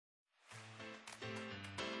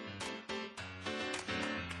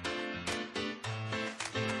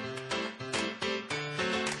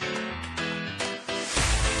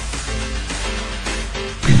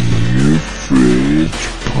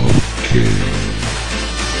Beer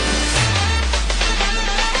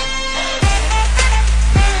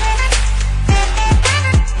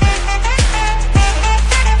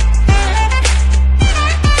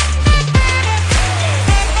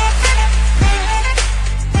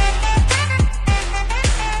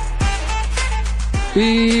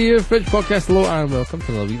Fridge Podcast, hello and welcome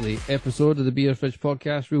to another weekly episode of the Beer Fridge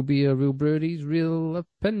Podcast. Real beer, real breweries, real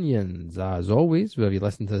opinions. As always, wherever you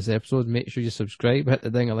listen to this episode, make sure you subscribe, hit the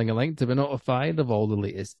ding-a-ling-a-ling to be notified of all the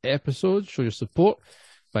latest episodes. Show your support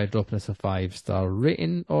by dropping us a 5-star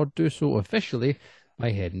rating, or do so officially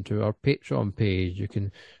by heading to our Patreon page. You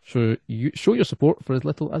can show your support for as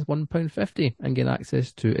little as £1.50 and get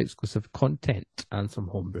access to exclusive content and some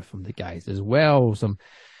homebrew from the guys as well. Some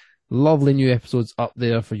lovely new episodes up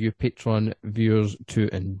there for you Patreon viewers to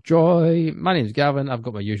enjoy. My name's Gavin. I've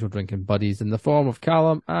got my usual drinking buddies in the form of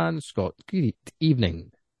Callum and Scott. Good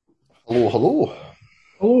evening. Hello, hello.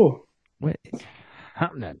 Hello. What is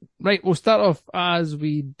happening? Right, we'll start off as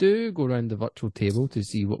we do, go around the virtual table to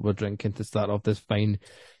see what we're drinking to start off this fine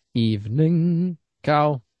evening.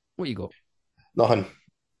 Cal, what you got? Nothing.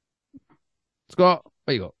 Scott,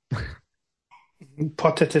 what you got?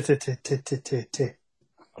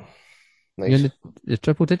 Nice. You're in the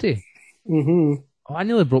triple titty? Mm-hmm. Oh, I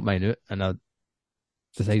nearly broke mine out and I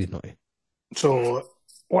decided not to. So,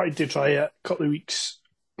 wanted to try it a couple of weeks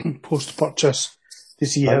post-purchase to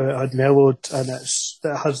see how it had mellowed, and it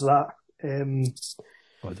has that.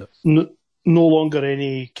 No longer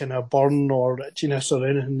any kind of burn or itchiness or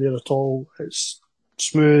anything there at all. It's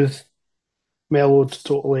smooth, mellowed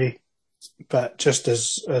totally, but just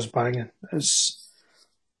as banging. It's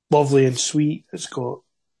lovely and sweet. It's got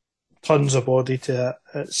tons of body to it.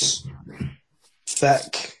 It's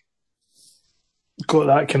thick. Got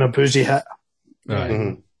that kind of boozy hit.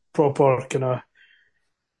 Right. Proper kind of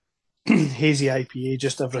hazy IPA,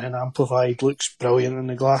 just everything amplified. Looks brilliant in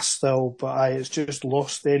the glass still, but it's just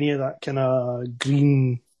lost any of that kind of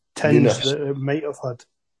green tinge that it might have had.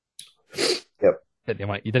 Yep.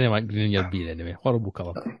 You didn't like green in your beer anyway. Horrible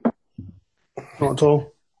colour. Not at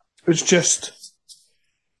all. It's just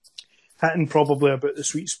hitting probably about the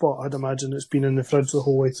sweet spot. I'd imagine it's been in the fridge the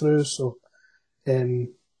whole way through. So, how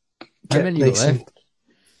many you got left?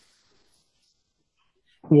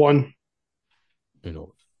 One. You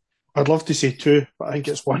know. I'd love to say two, but I think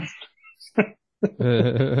it's one.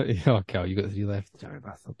 Yeah, Cal, you got 3 left. Sorry,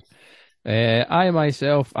 bastard. I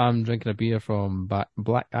myself am drinking a beer from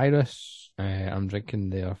Black Iris. I'm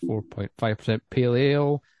drinking their 4.5% pale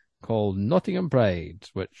ale called Nottingham Pride,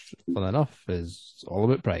 which, fun enough, is all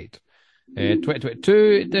about pride.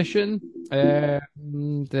 2022 edition. What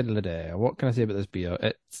can I say about this beer?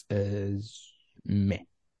 It is meh.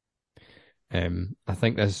 I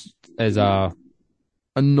think this is a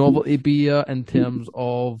novelty beer in terms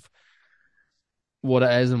of what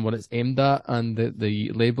it is and what it's aimed at and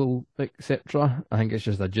the label, etc. I think it's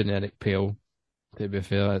just a generic pale, to be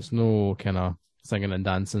fair. It's no kind of singing and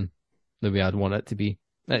dancing the way I'd want it to be.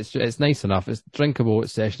 It's nice enough. It's drinkable,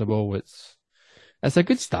 it's sessionable, it's a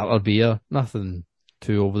good starter beer. Nothing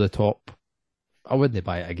too over the top. I wouldn't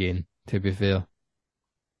buy it again, to be fair.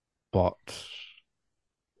 But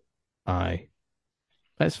aye.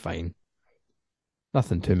 It's fine.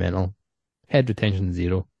 Nothing too mental. Head retention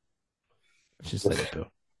 0. It's just like a beer.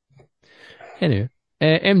 Anyway,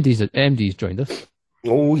 MD's joined us.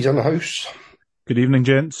 Oh, he's in the house. Good evening,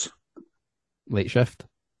 gents. Late shift.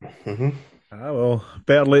 Mm-hmm. Well,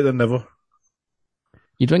 better late than never.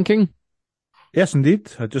 You drinking? Yes, indeed.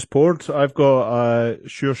 I just poured. I've got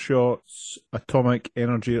Sure Shots Atomic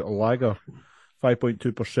Energy Lager,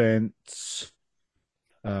 5.2%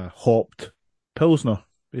 hopped Pilsner.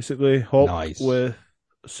 Basically, hopped with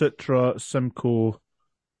Citra, Simcoe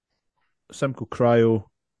Cryo,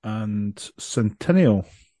 and Centennial.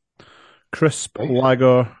 Crisp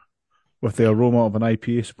lager with the aroma of an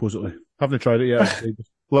IPA, supposedly. Haven't tried it yet.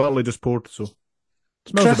 Literally just poured, so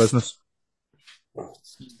smells the business.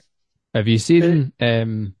 Have you seen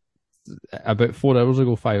about 5 hours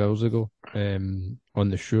ago, on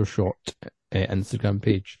the Sure Shot Instagram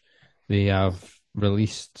page, they have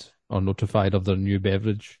released or notified of their new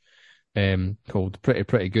beverage called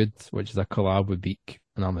Pretty Good, which is a collab with Beak.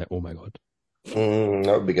 And I'm like, oh my god.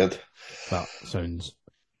 That would be good. That sounds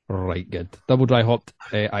right good. Double dry hopped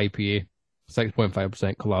IPA,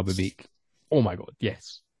 6.5% collab with Beak. Oh my god,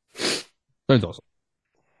 yes. Sounds awesome.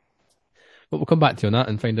 But we'll come back to you on that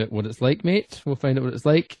and find out what it's like, mate. We'll find out what it's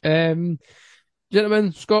like.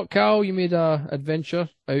 Gentlemen, Scott, Cal, you made a adventure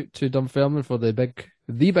out to Dunfermline for the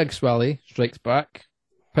big Swally Strikes Back.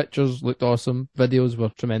 Pictures looked awesome. Videos were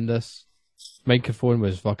tremendous. Microphone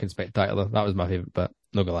was fucking spectacular. That was my favourite bit.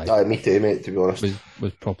 Not gonna lie. Aye, me too, mate, to be honest.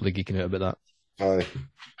 Was properly geeking out about Aye.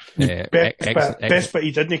 that. Best bit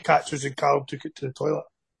he didn't catch was when Carl took it to the toilet.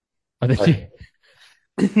 Oh, did you?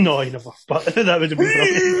 No, I never. But that would have been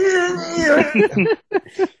brilliant.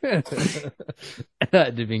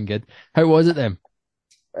 That'd have been good. How was it then?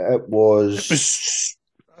 It was...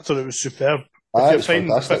 I thought it was superb. Aye, If it you're was paying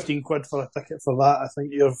fantastic. £15 for a ticket for that, I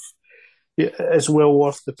think it's well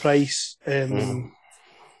worth the price.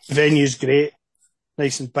 Venue's great,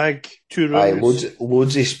 nice and big, 2 rooms. Aye,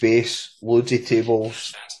 loads of space, loads of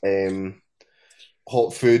tables,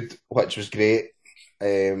 hot food, which was great.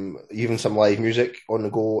 Even some live music on the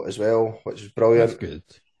go as well, which was brilliant. That's good.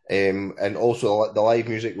 And also the live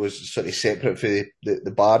music was sort of separate for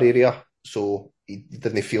the bar area, so you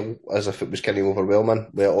didn't feel as if it was kind of overwhelming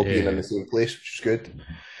with it all being in the same place, which was good.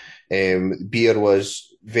 Beer was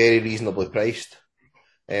very reasonably priced.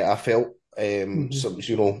 I felt, so,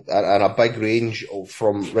 you know, and a big range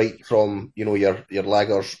from your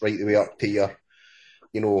lagers right the way up to your,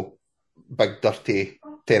 you know, big dirty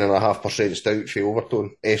 10.5% stout for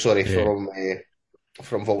Overtone.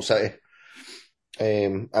 From Vault City.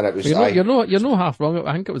 And it was. You're not half wrong.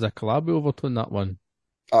 I think it was a collab with Overtone, that one.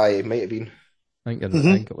 Aye, it might have been. I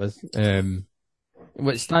think it was.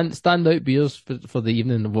 What standout beers for the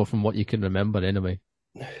evening, from what you can remember, anyway.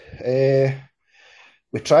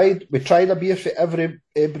 We tried a beer for every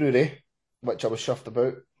brewery, which I was chuffed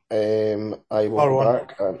about. I will go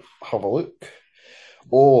back and have a look.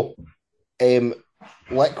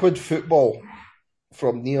 Liquid Football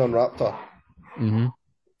from Neon Raptor. Mm-hmm.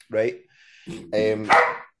 Right.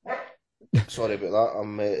 Sorry about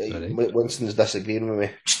that. Winston's disagreeing with me.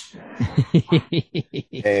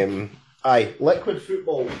 Liquid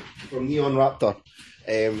Football from Neon Raptor.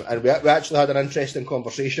 And we actually had an interesting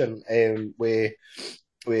conversation with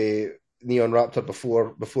Neon Raptor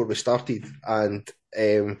before we started, and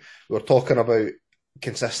we were talking about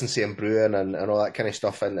consistency in brewing and all that kind of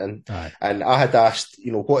stuff, and I had asked,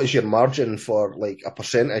 you know, what is your margin for like a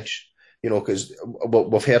percentage? You know, because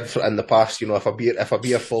we've heard in the past, you know, if a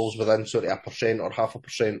beer falls within sort of 1% or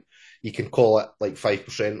 0.5%, you can call it like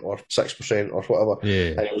 5% or 6% or whatever.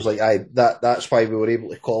 Yeah. And it was like, that's why we were able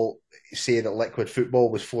to say that Liquid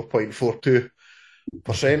Football was 4.42%.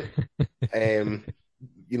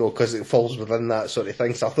 You know, because it falls within that sort of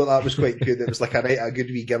thing. So I thought that was quite good. It was like a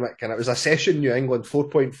good wee gimmick, and it was a session New England,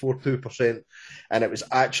 4.42%, and it was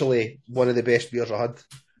actually one of the best beers I had.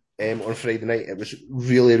 On Friday night, it was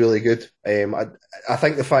really, really good. I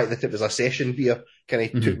think the fact that it was a session beer kind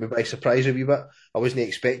of took me by surprise a wee bit. I wasn't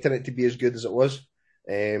expecting it to be as good as it was,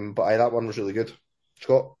 but that one was really good.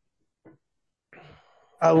 Scott?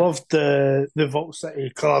 I loved the Vault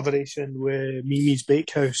City collaboration with Mimi's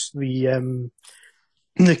Bakehouse.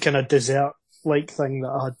 The kind of dessert-like thing that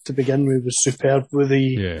I had to begin with was superb. With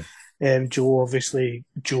the Joe obviously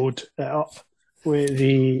joed it up with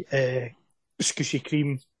the squishy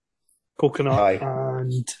cream, coconut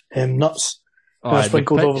and nuts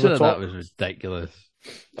sprinkled over the top. That was ridiculous.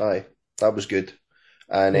 Aye, that was good.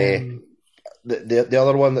 And the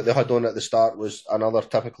other one that they had on at the start was another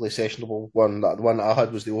typically sessionable one. The one that I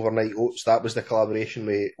had was the Overnight Oats. That was the collaboration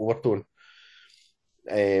with Overtone.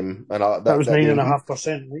 That was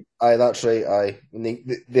 9.5%, right? Aye, that's right. Aye, and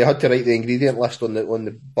they had to write the ingredient list on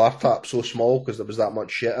the bar tap so small because there was that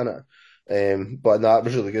much shit in it. But that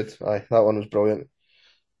was really good. Aye, that one was brilliant.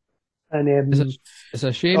 And it's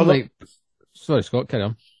a shame. Sorry, Scott, carry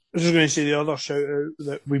on. I was just going to say the other shout out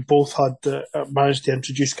that we both had managed to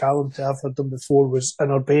introduce Callum to. I've heard them before. Was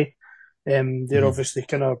Inner Bay. They're obviously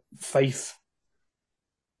kind of Fife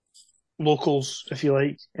locals, if you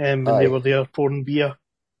like, and they were there pouring beer,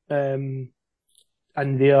 and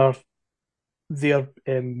their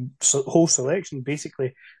whole selection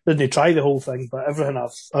basically didn't try the whole thing, but everything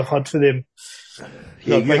I've had for them.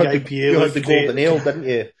 Yeah, you had the Golden Ale, didn't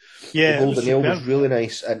you? Yeah, the Golden Ale was really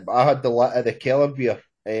nice, and I had the Keller beer,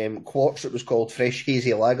 Quartz. It was called Fresh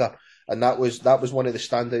Hazy Lager, and that was one of the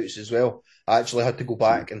standouts as well. I actually had to go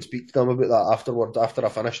back and speak to them about that afterward. After I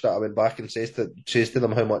finished it, I went back and says to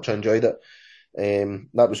them how much I enjoyed it.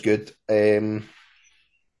 That was good.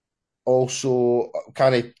 Also,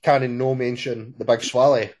 can no mention the Big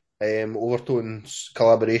Swally, Overtone's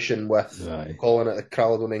collaboration with calling it the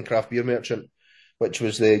Caledonian Craft Beer Merchant, which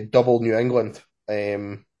was the double New England,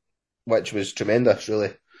 which was tremendous,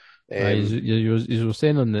 really. You were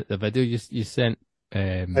saying on the video you sent.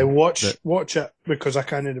 I watch it because I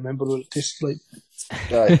can't remember what it tastes like.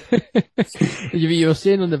 You were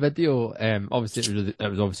saying on the video, obviously it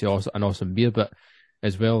was obviously an awesome beer, but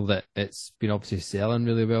as well that it's been obviously selling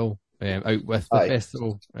really well out with the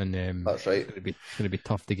festival, and that's right. It's going to be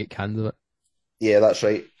tough to get cans of it. Yeah, that's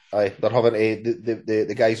right. Aye, they're having to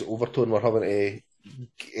the guys at Overtone were having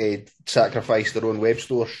to sacrifice their own web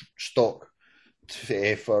store stock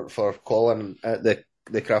for Colin at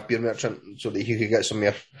the craft beer merchant so that he could get some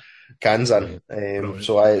more cans in.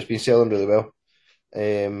 So it's been selling really well.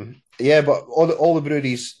 Yeah, but all the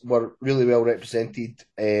breweries were really well represented.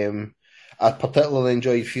 I particularly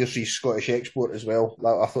enjoyed Fierce's Scottish Export as well.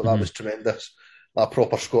 I thought that was tremendous. That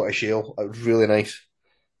proper Scottish ale. It was really nice.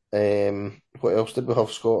 What else did we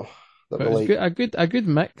have, Scott? It was a good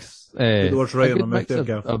mix. A good mix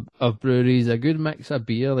of breweries, a good mix of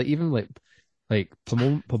beer, like even like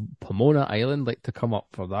Pomona Island, like to come up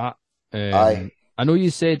for that. Aye. I know you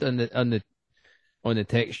said on the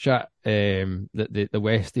text chat that the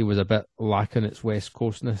Westie was a bit lacking its West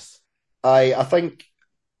Coastness. Aye, I think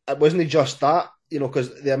it wasn't just that,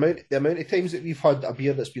 because the amount of times that we've had a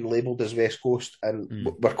beer that's been labelled as West Coast, and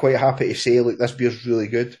we're quite happy to say like this beer's really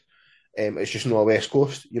good. It's just not a West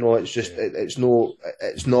Coast, it's just it's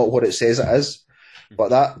not what it says it is. But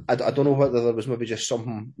that I don't know whether there was maybe just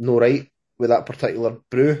something no right with that particular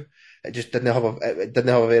brew. It just didn't have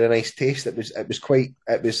a very nice taste. It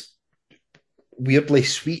was weirdly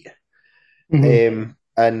sweet, and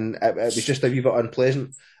it was just a wee bit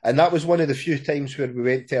unpleasant. And that was one of the few times where we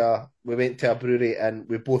went to a brewery and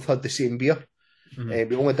we both had the same beer.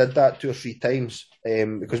 We only did that 2 or 3 times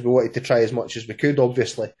because we wanted to try as much as we could,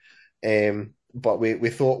 obviously. But we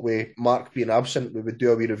thought with Mark being absent, we would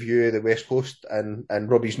do a wee review of the West Coast and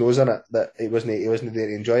rub his nose in it. That he wasn't there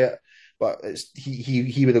to enjoy it. But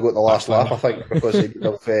he would have got the last laugh, I think, because he would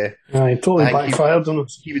have. He totally backfired on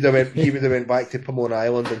us. He would have went back to Pomona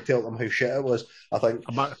Island and told them how shit it was. I think.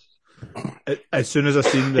 As soon as I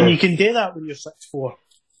seen and you can do that when you're 6'4".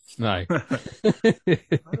 No, I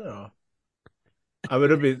don't know. I would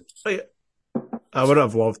have been. I would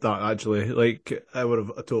have loved that actually. Like I would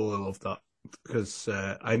have totally loved that because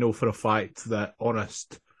I know for a fact that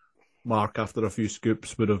honest Mark after a few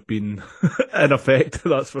scoops would have been in effect.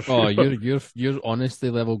 That's for sure. Oh, your honesty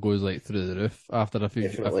level goes like through the roof after a few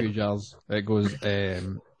jars. It goes.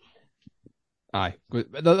 Aye.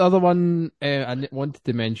 The other one I wanted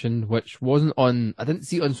to mention, which wasn't on, I didn't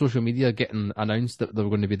see it on social media getting announced that they were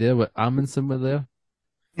going to be there. But Amundsen were there.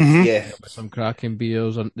 Yeah, with some cracking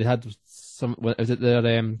beers, and they had some. Was it their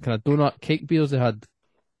kind of donut cake beers? They had.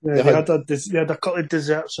 Yeah, they had a couple of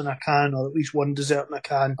desserts in a can, or at least one dessert in a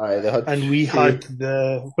can. Aye, they had. And we had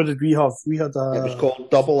what did we have? We had a. It was called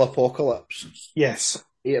Double Apocalypse. Yes.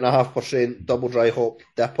 8.5% double dry hop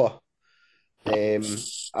dipper.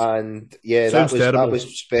 And yeah, that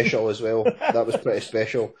was special as well. That was pretty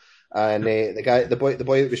special. And the boy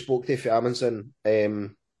that we spoke to for Amundsen,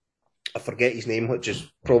 I forget his name, which is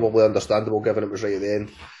probably understandable given it was right at the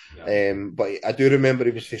end. But I do remember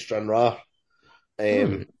he was for Stranraer,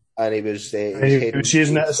 and he was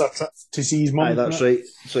using it as a trip to see his mum. That's right.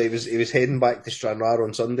 So he was heading back to Stranraer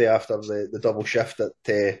on Sunday after the double shift at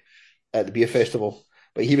the beer festival.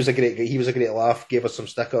 But he was a great laugh. Gave us some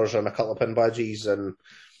stickers and a couple of pin badges and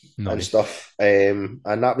stuff. And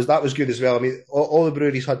that was good as well. I mean, all the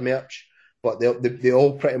breweries had merch, but they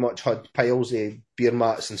all pretty much had piles of beer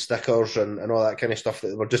mats and stickers and all that kind of stuff that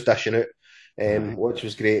they were just dishing out, which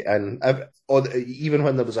was great. And even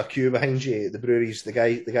when there was a queue behind you, the breweries, the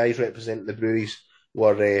guys representing the breweries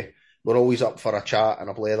were always up for a chat and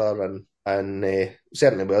a blather, and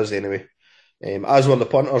certainly was anyway. As were the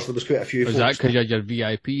punters, there was quite a few. Was that because you had your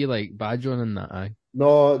VIP like badge on and that? Aye.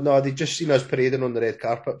 No, they'd just seen us parading on the red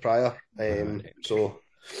carpet prior. So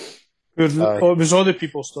it was all the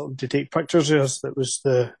people starting to take pictures of us. That was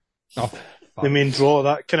the main draw.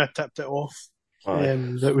 That kind of tipped it off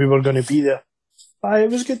that we were going to be there.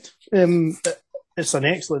 It was good. It's an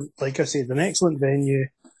excellent, like I said, an excellent venue.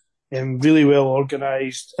 Really well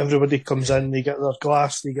organised. Everybody comes in, they get their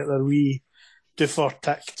glass, they get their wee doofer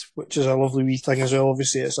ticked, which is a lovely wee thing as well.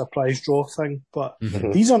 Obviously, it's a prize draw thing, but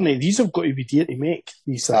these have got to be dear to make,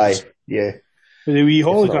 these things. Aye, yeah. With the wee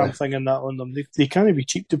hologram thing and that on them, they can't be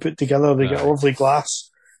cheap to put together. They get a lovely glass.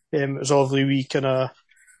 It's a lovely wee kind of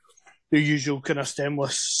the usual kind of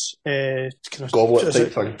stemless kind of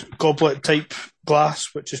goblet type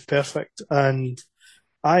glass, which is perfect. And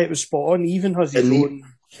it was spot on. He even has his own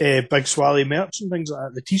big Swally merch and things like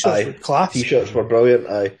that. The t-shirts were class. T-shirts were brilliant.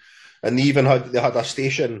 Aye. And they even had a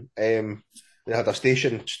station. They had a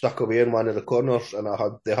station stuck away in one of the corners, and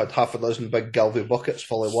they had half a dozen big Galvey buckets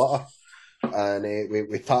full of water, and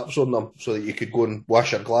with taps on them, so that you could go and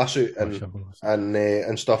wash your glass out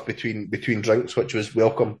and stuff between drinks, which was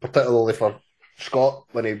welcome, particularly for Scott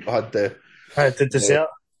when he had the dessert,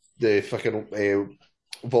 the fucking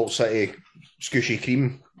Vault City squishy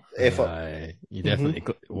cream effort. Aye, you definitely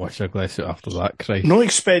wash your glass out after that, Christ. No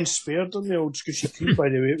expense spared on the old squishy cream, by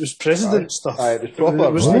the way. It was president stuff. Aye, it was proper.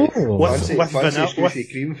 It wasn't fancy with vanilla.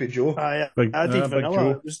 squishy cream for Joe. I Big added Big vanilla. Joe.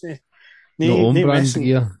 It wasn't. No own brand messing.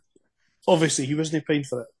 gear. Obviously, he wasn't paying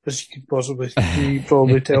for it, as you could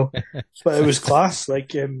probably tell. But it was class.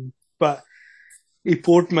 But he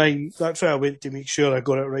poured mine. That's why I went to make sure I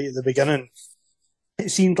got it right at the beginning. It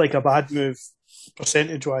seemed like a bad move,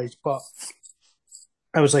 percentage-wise, but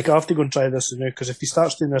I was like, I have to go and try this now, because if he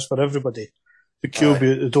starts doing this for everybody, the queue will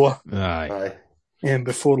be at the door. Aye.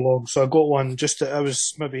 Before long. So I got one. I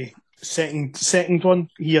was maybe second one.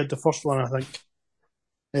 He had the first one, I think.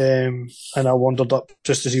 And I wandered up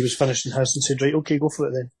just as he was finishing his and said, right, okay, go for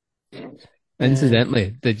it then.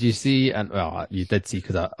 Incidentally, did you see, and well, you did see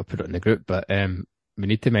because I put it in the group, but we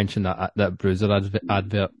need to mention that Bruiser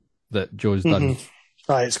advert that Joe's done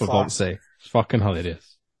Aye, it's for class. Boxy. It's fucking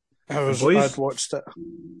hilarious. I'd watched it.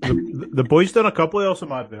 The boys done a couple of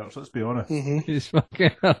awesome adverts, let's be honest. Mm-hmm. It's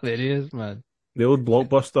fucking hilarious, man. The old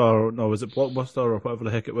Blockbuster, was it Blockbuster or whatever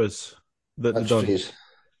the heck it was that they done?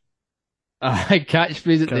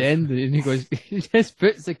 Catchphrase at the end, and he goes, he just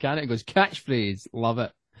puts the can, and goes, catchphrase, love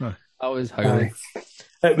it. Huh. That was hilarious.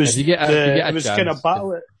 It was. If you get a it was chance, kind of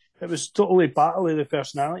battle. It was totally battle of the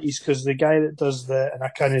personalities, because the guy that does and I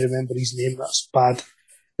can't remember his name. That's bad.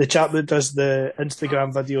 The chap that does the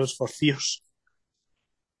Instagram videos for Fierce,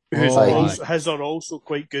 his are also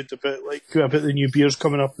quite good about the new beers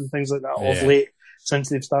coming up and things like that of late, since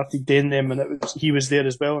they've started doing them. And he was there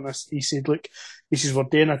as well, and he said, look, he says, we're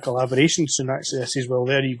doing a collaboration soon, actually. I says, well,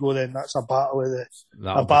 there you go then. That's a battle of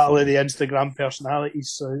the Instagram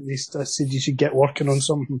personalities. So I said, you should get working on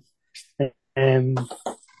something.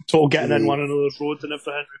 Total getting in one another's road and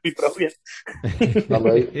everything would be brilliant. I'm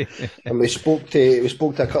right. And we spoke to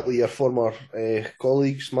a couple of your former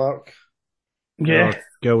colleagues, Mark. Yeah.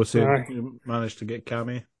 Girl was saying you managed to get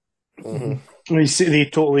Cammy. Mm-hmm.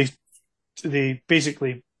 They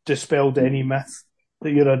basically dispelled any myth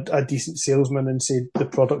that you're a decent salesman and said the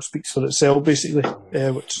product speaks for itself, basically,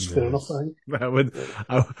 which is fair enough, I think.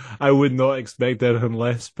 I would not expect anything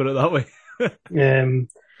less, put it that way.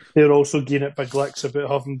 They're also giving it big licks about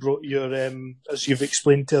having brought your, as you've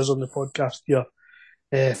explained to us on the podcast, your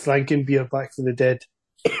Frankenbeer back for the dead.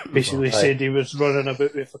 Basically said he was running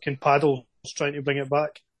about with fucking paddles trying to bring it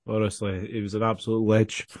back. Honestly, he was an absolute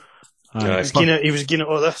ledge. He was getting it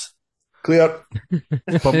all this. Clear.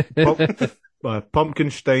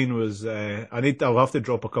 Pumpkinstein was. I'll have to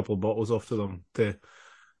drop a couple of bottles off to them to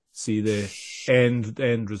see the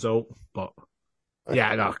end result. But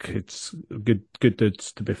yeah, no, it's good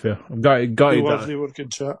dudes. To be fair, they were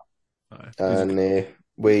good chat. And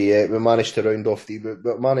we managed to round off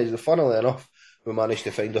funnily enough, we managed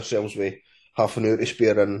to find ourselves with half an hour to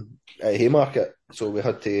spare at Haymarket, so we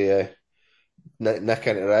had to nick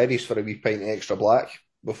into Ryries for a wee pint of extra black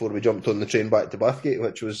before we jumped on the train back to Bathgate,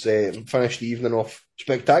 which was finished the evening off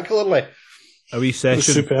spectacularly. A wee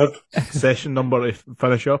session, superb session number to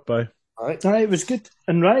finish up by. It was good,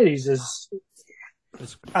 and Ryries is.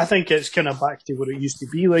 I think it's kind of back to what it used to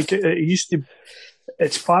be. Like it used to,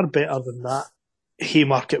 it's far better than that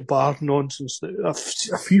Haymarket bar nonsense. A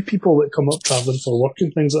few people that come up travelling for work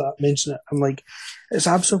and things like that mention it. I'm like, it's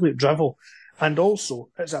absolute drivel, and also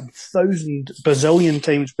it's 1,000 bazillion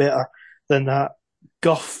times better than that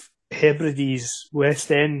Guff Hebrides West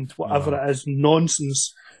End, whatever it is,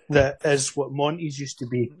 nonsense that is what Monty's used to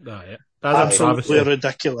be. That's absolutely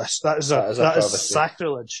ridiculous. That is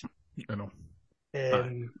sacrilege. I know.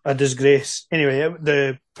 A disgrace. Anyway,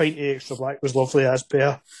 the pint of extra black was lovely as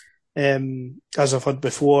per, as I've had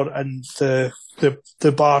before, and the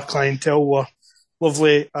bar clientele were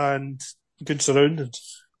lovely and good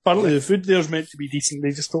surroundings. Apparently the food there's meant to be decent.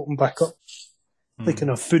 They just opened back up, like in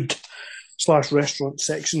a food/restaurant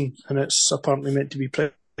section, and it's apparently meant to be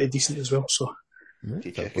pretty decent as well. So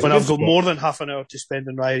when I've got more than half an hour to spend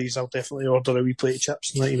in Ryries, I'll definitely order a wee plate of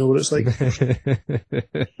chips and let you know what it's like.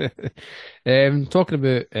 Talking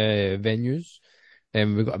about venues,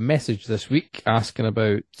 we got a message this week asking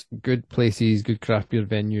about good places, good craft beer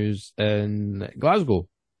venues in Glasgow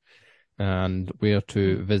and where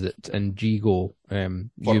to visit in G-Go. For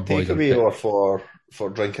takeaway or for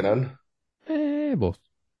drinking in?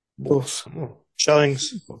 Both.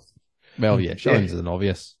 Shillings. Well, yeah, Shillings is an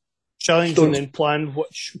obvious. Shillings, and then plan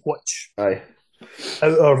which aye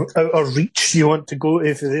out of reach you want to go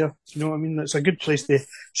to for there. You know what I mean? It's a good place to.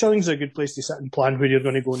 Shillings is a good place to sit and plan where you're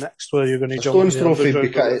going to go next, whether you're going to jump. Stone's Throw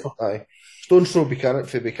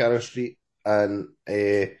for Buchanan Street, and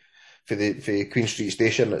for Queen Street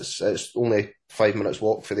Station. It's only 5 minutes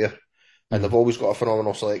walk for there. and they've always got a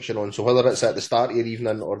phenomenal selection on. So whether it's at the start of your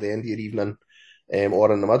evening or the end of your evening,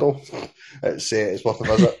 or in the middle, it's worth a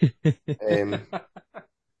visit.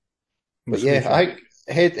 But yeah, I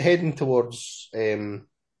think heading towards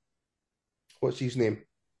what's his name?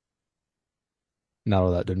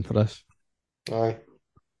 Narrow that down for us. Aye.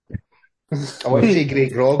 I want to say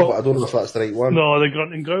Great Grog, but I don't know if that's the right one. No, the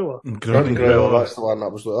Grunting Growler. Grunting Growler, that's the one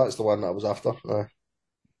that I was after.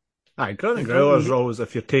 Aye, Grunting Growler is always,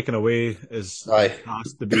 if you're taken away, has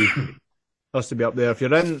to be up there. If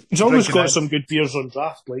you're in, he's always got some good beers on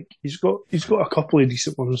draft. Like he's got a couple of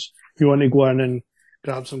decent ones. If you want to go in and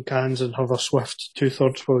grab some cans and have a swift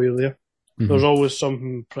 2/3 while you're there, there's always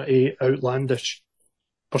something pretty outlandish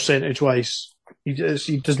percentage wise. He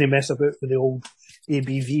doesn't mess about with the old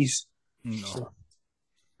ABVs. No, so.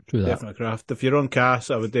 True that. Definitely craft. If you're on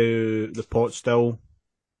cast, I would do the pot still,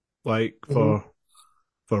 like for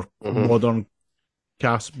modern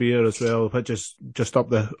cast beer as well, which is just up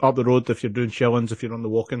the road. If you're doing shillings, if you're on the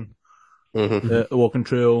walking, the walking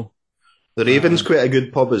trail. The Raven's quite a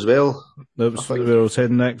good pub as well. That's where I was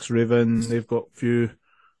heading next. Raven, they've got a few.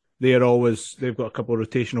 They've got a couple of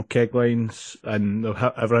rotational keg lines, and they'll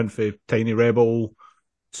have everything from Tiny Rebel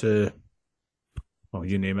to, well,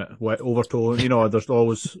 you name it, Overtow. You know, there's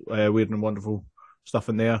always weird and wonderful stuff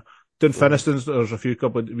in there. Down Finiston's, there's a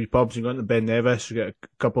couple of wee pubs. You go into Ben Nevis, you get a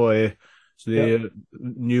couple of. So the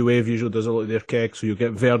New Wave usually does a lot of their keg, so you'll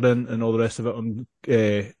get Verdant and all the rest of it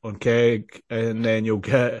on keg, and then you'll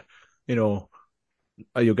get, you'll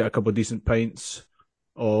get a couple of decent pints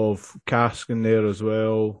of cask in there as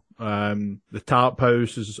well. The Tap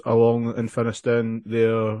House is along in Finiston.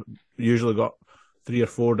 They're usually got 3 or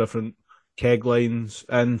 4 different keg lines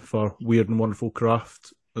in for weird and wonderful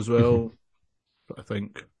craft as well. But I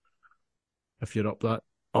think if you're up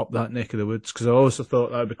that neck of the woods, because I also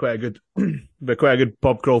thought that would be quite a good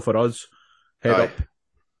pub crawl for us. Head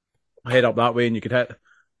up that way, and you could hit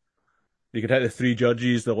the Three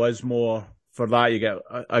Judges, the Lismore. For that, you get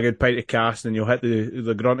a good pint of cast, and you'll hit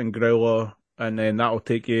the Grunting Growler, and then that'll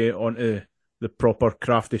take you onto the proper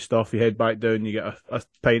crafty stuff. You head back down, you get a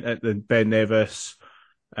pint at the Ben Nevis,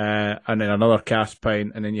 and then another cast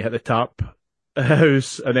pint, and then you hit the Tap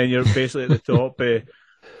House, and then you're basically at the top,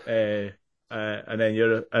 and then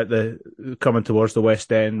you're at coming towards the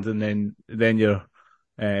West End, and then you're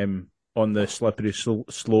on the slippery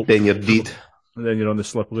slope. Then you're dead. And then you're on the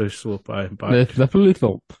slippery slope. Back. The slippery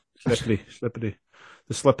slope. Slippery.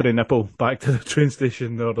 The slippery nipple back to the train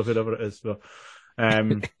station or whatever it is. So,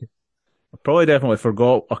 I probably definitely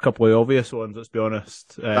forgot a couple of obvious ones, let's be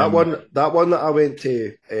honest. That one that I went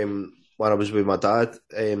to when I was with my dad,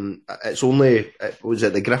 it's only, was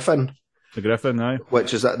it the Griffin? The Griffin, aye.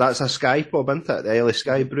 Which is, that's a Sky pub, isn't it? The Ellie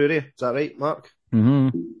Sky Brewery. Is that right, Mark?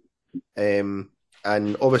 Mm-hmm.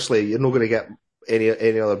 And obviously you're not going to get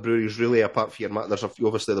any other breweries really apart from your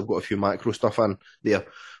obviously they've got a few macro stuff in there,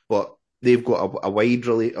 but they've got a wide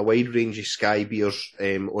range of Sky beers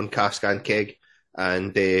on cask and keg,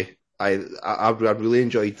 and I really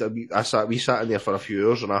enjoyed. We sat in there for a few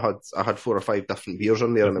hours, and I had 4 or 5 different beers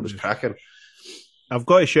in there, and it was cracking. I've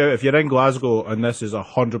got to shout, if you're in Glasgow, and this is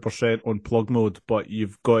 100% on plug mode, but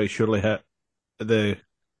you've got to surely hit the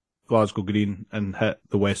Glasgow Green and hit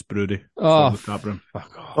the West Brewery. Oh, the tap room.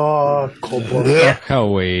 Cobbler. Fuck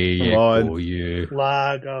away, you go, you.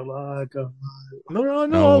 Lager.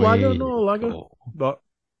 No, lager. But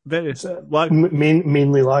very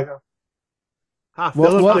mainly lager. Half.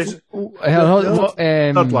 Third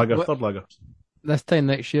lager. This time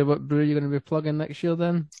next year, what brewery are you going to be plugging next year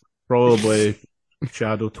then? Probably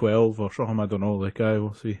Shadow 12 or something, I don't know.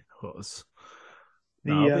 We'll see.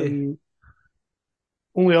 The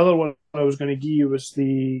only other one I was going to give you was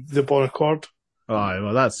the Bonaccord. Aye,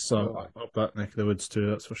 well, that's up that neck of the woods too,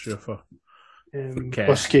 that's for sure. For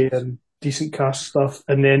whiskey and decent cast stuff.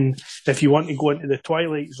 And then if you want to go into the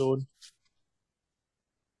Twilight Zone,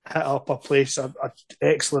 hit up a place, an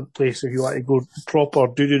excellent place if you want to go proper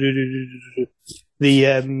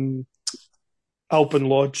the Alpine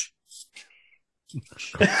Lodge.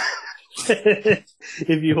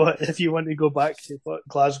 if you want to go back to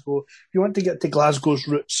Glasgow, if you want to get to Glasgow's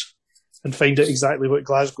roots and find out exactly what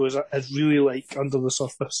Glasgow is really like under the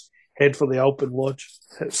surface, head for the Alpine Lodge.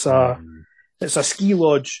 It's a ski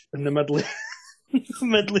lodge in the middle of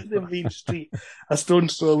the main street, a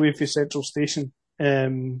stone's throw away from Central Station.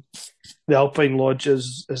 The Alpine Lodge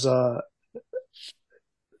is a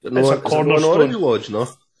cornerstone lodge, no?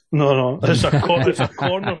 No. It's a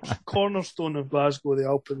cornerstone of Glasgow, the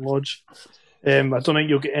Alpine Lodge. I don't think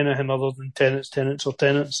you'll get anything other than tenants.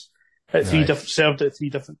 at three Right. different, served at 3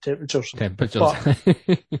 different temperatures. Temperatures.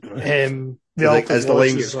 The As the line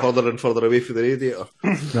Lodge gets is further and further away from the radiator.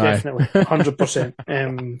 definitely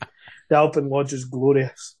 100%. The Alpen Lodge is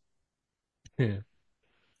glorious. Yeah.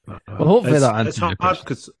 Well, hopefully that answers it's your hard question.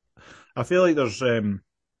 because I feel like there's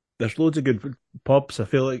loads of good pubs. I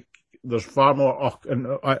feel like there's far more. Oh, and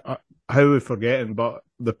how are we forgetting? But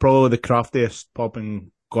probably the craftiest pub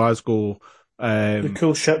in Glasgow. The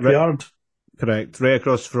cool shipyard. Correct, right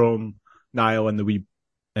across from Niall in the wee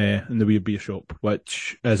beer shop,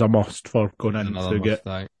 which is a must for going in Another to must,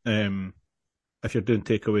 get. aye. If you're doing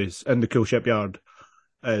takeaways, and the cool shipyard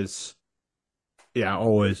is,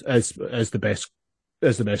 always is the best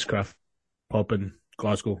craft pub in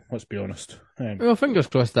Glasgow. Let's be honest. Well, fingers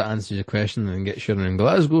crossed that answers your question and gets you in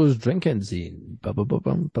Glasgow's drinking scene. And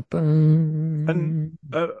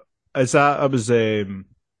is that it was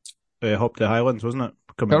Hop to Highlands, wasn't it?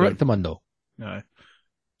 Coming Correct, Mundo. down. Aye.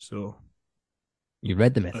 So You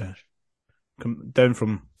read the message. come down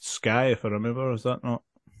from Skye, if I remember. Is that not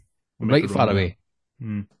Right far away.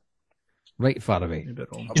 Hmm. Right far away. Maybe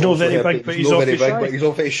wrong. He's not very big, but he's awfully shy. But he's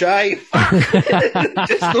awfully shy.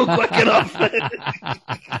 Just not quick enough.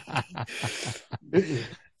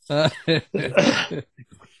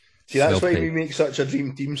 See, that's why Well we make such a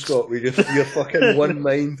dream team, Scott. We're fucking one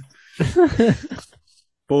mind.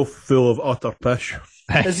 Both full of utter pish.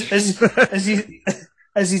 Is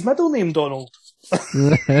his middle name Donald?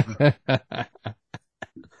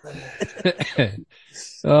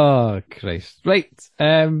 Oh Christ! Right,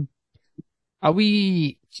 a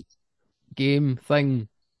wee game thing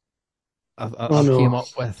I came up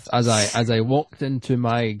with as I walked into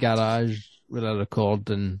my garage where I record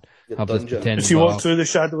and Your have this dungeon. pretend. Does he walk through the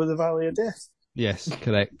shadow of the Valley of Death? Yes,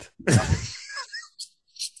 correct.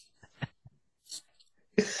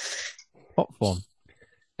 Hot form.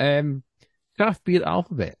 Craft beer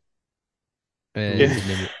alphabet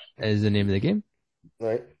is the name of the game.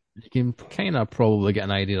 Right. You can kind of probably get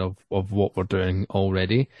an idea of what we're doing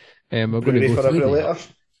already. We're going to Ready go for through every them. letter?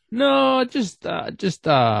 No, just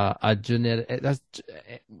a generic. That's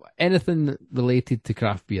anything related to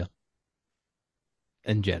craft beer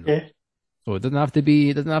in general. Yeah. So it doesn't have to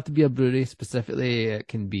be a brewery specifically. It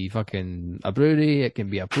can be fucking a brewery. It can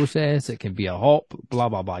be a process. It can be a hop. Blah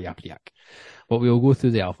blah blah. Yak yak. But we'll go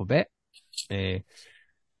through the alphabet, and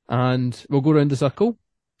we'll go around the circle.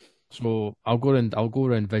 So I'll go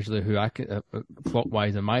around visually who I can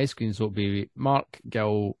clockwise on my screen. So it'll be Mark,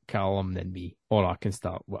 Gil, Callum, then me, or I can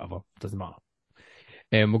start whatever. Doesn't matter.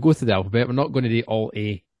 We'll go through the alphabet. We're not going to do all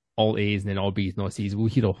A's and then all B's, not C's. We'll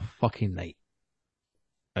hear all fucking night.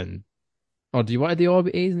 Or do you want to do all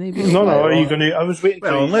A's and B's? No, are you going to? I was waiting.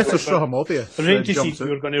 Well, unless it's something obvious. I was waiting to see jumps if we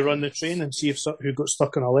out. were going to run the train and see if who got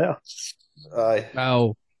stuck in a letter. Aye.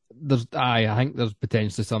 Well, I think there's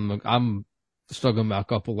potentially some. I'm struggling with a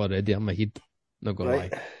couple already in my head. Not gonna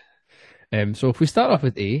Right. lie. So if we start off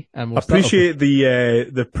with A, and we'll Appreciate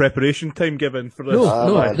the preparation time given for this.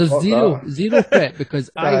 No, man, there's fuck zero prep because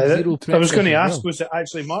I have zero prep. I was going to as ask, well. was it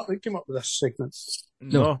actually Mark that came up with this segment?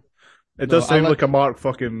 No. It No, does sound I like a Mark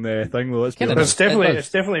fucking thing, though. Let's be Kinda honest.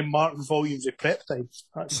 It's definitely Mark volumes of prep time.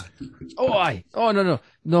 That's Oh, aye. Oh,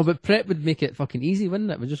 no, but prep would make it fucking easy,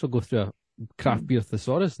 wouldn't it? We just all go through a craft beer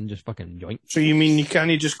thesaurus and just fucking joint. so you mean you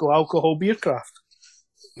can't just go alcohol beer craft?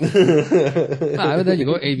 Ah, well, there you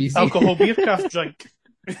go, ABC. Alcohol beer craft drink.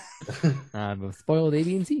 And we've spoiled A,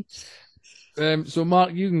 B, and C. So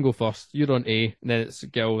Mark, you can go first. You're on A, and then it's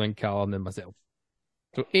Gil, then Callum, then myself.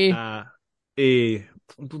 So A. A.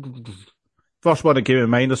 First one that came to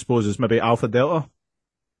mind, I suppose, is maybe Alpha Delta.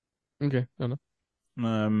 Okay, no.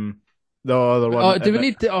 The other one. Oh, do we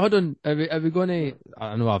need to? Oh, hold on. Are we going to?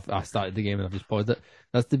 I know I started the game and I've just paused it.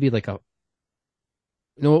 That's to be like a.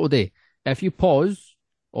 You know what we'll do? If you pause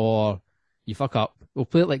or you fuck up, we'll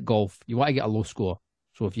play it like golf. You want to get a low score.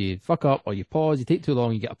 So if you fuck up or you pause, you take too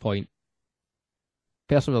long, you get a point.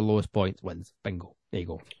 Person with the lowest points wins. Bingo. There you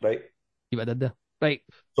go. Right. See what I did there? Right.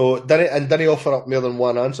 So, didn't he offer up more than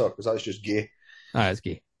one answer? Because that's just gay. That's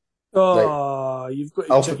gay. Oh, you've got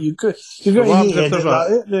Alpha- to Well, edit there's that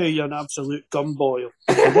out there, you're an absolute gumboil.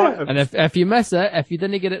 And if you miss it, if you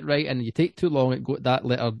didn't get it right and you take too long, that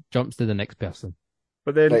letter jumps to the next person.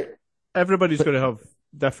 But then Right. everybody's going to have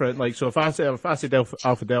different, like, so if I say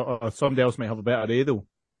Alpha Delta, somebody else might have a better A, though.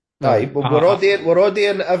 Aye, but we're all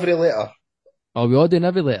doing every letter. Oh, we all doing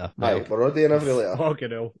every letter. Aye, Right. we're all doing every letter.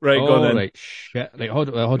 Fucking hell. Right, Oh, go on then. right. Shit. Right, hold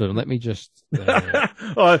on. Let me just.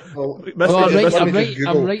 Oh, Well, missed Oh, it, I'm, missed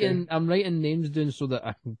I'm, it. I'm writing names down so that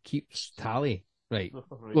I can keep tally. Right.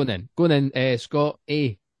 Go on then. Scott,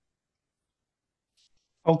 A.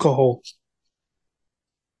 Alcohol.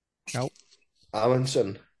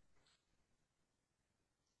 Amundsen.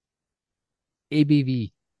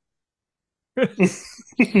 ABV.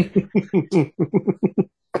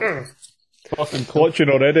 Fucking clutching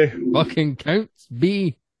already. Fucking counts.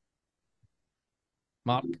 B.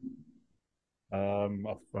 Mark.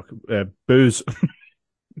 Booze.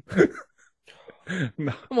 Come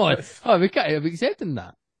on. Oh, we can't be accepting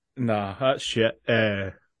that. Nah, that's shit.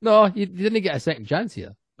 No, you didn't get a second chance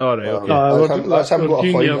here. All right, okay. That's him got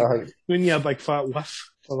a point, I think. We need a big fat whiff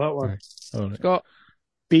for that one. All right. Scott.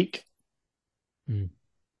 Beak.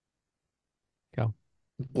 Cal.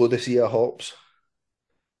 Boadicea hops.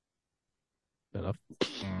 Fair enough.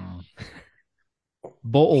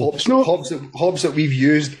 Bottle. Hops that we've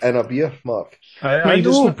used in a beer, Mark. I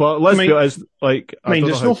know, but let's be honest. Like, I Mind,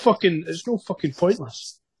 don't it's know no fucking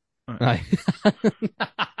pointless. Aye.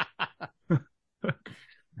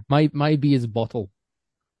 my B is bottle.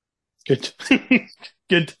 Good.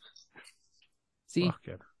 Good. See?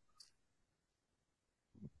 Fucking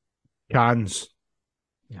cans.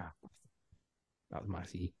 Yeah. That was my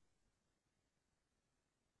C.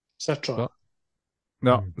 Citra. Scott.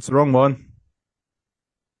 No, it's the wrong one.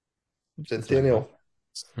 Centennial.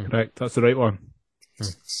 Correct, that's the right one.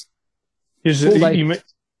 Is Full it? life- You might.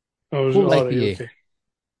 I was full all right, IPA. okay.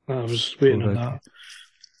 I was waiting Full on that.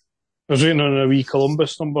 I was waiting on a wee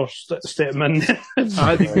Columbus number step in. You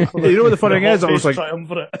know what the funny thing is? I was like,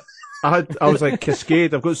 triumvirate. I was like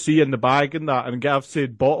Cascade. I've got C in the bag and that, and Gav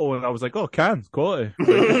said bottle, and I was like, oh, cans, quality.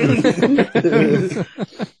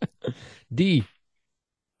 D.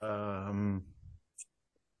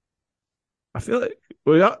 I feel like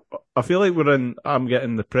we're in. I'm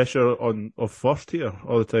getting the pressure of first here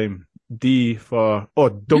all the time. D for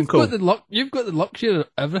Dunkel. You've got the luxury of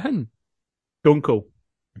everything. Dunkel.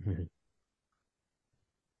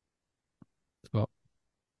 Scott.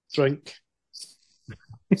 Drink.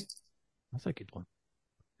 That's a good one.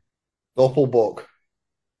 Doppelbock.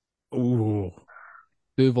 Ooh.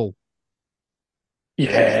 Duvel.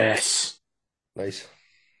 Yes. Nice.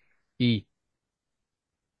 E.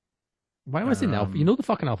 Why am I saying alphabet? You know the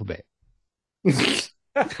fucking alphabet.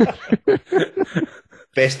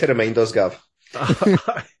 Best to remind us, Gav.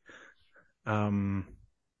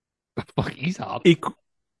 Fuck, he's hard.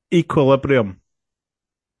 Equilibrium.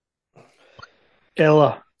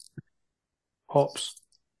 Ella. Hops.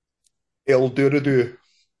 El Dooradoo.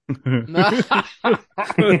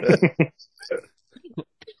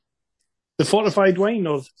 The fortified wine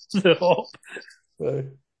or the hop?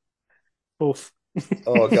 Both.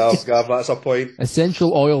 Oh, Gav, that's a point.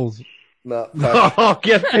 Essential oils. Nah, Oh,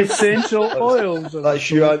 get Essential oils. that's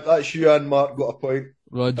you and Mark got a point.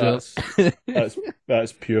 Roger.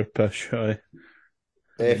 That's pure pish. Aye.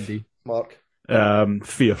 F, Mark.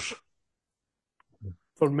 Fierce.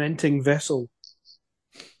 Fermenting vessel.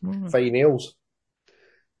 Fine ales.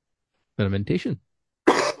 Fermentation.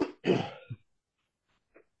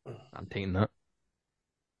 I'm taking that.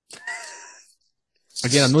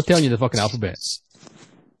 Again, I'm not telling you the fucking alphabet.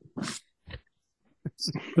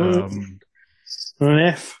 An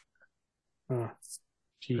F.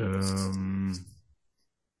 G.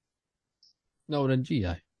 No, we're in G,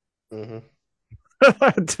 aye. Mm-hmm.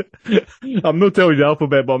 I'm not telling you the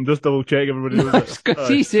alphabet, but I'm just double checking everybody knows it. Because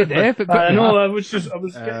he said F. I know. I was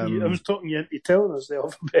talking you into telling us the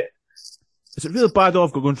alphabet. Is it really bad all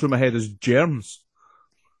I've got going through my head is germs?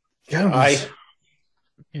 Aye.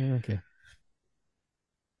 Yeah, okay.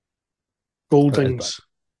 Goldings.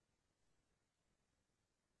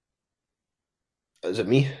 Is it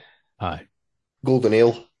me? Aye. Golden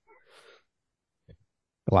ale.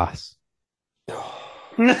 Glass.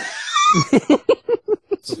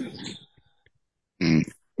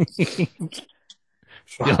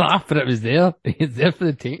 You laugh, but it was there. It's there for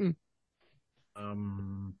the taking.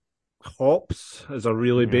 Hops is a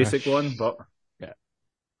really basic one, but yeah.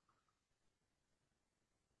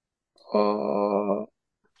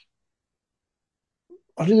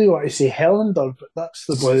 I really want to say Helander, but that's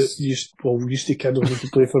the boy that used to kid when he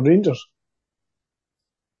could play for Rangers.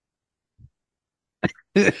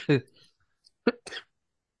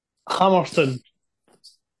 Hammerton,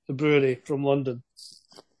 the brewery from London,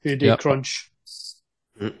 who did Crunch.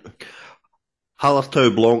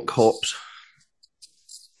 Hallertau Blanc hops.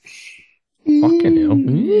 Fucking hell.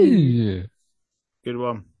 Yeah. good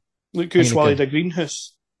one. Look who swallowed a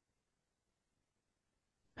greenhouse.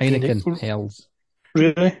 Heineken. Hells.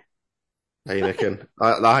 Really? Heineken.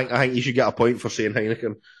 I think you should get a point for saying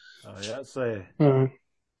Heineken. Oh, yeah, that's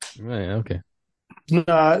Right, okay.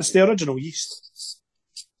 Nah, it's the original yeast.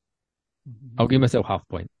 I'll give myself half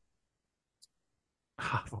point.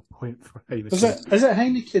 half a point for Heineken. Is it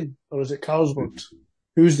Heineken or is it Carlsberg?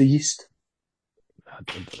 Who's the yeast? I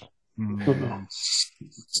don't know. Don't know.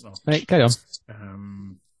 Right, carry on.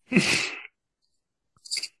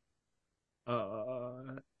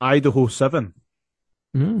 Idaho 7.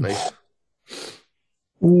 Nice.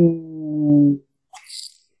 Ooh.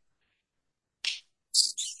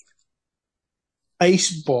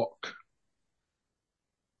 Ice Bock.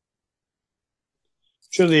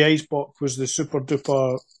 Sure, the Ice Bock was the super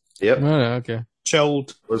duper Yep. Oh, yeah, okay.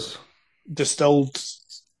 chilled, Was distilled,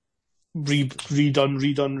 redone,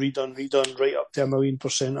 right up to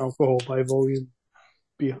 1,000,000% alcohol by volume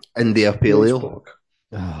beer. India Pale Ice Ale. Bock.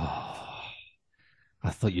 Oh, I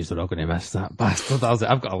thought you were all going to miss that bastard. I was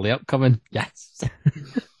like, I've got a layup coming. Yes.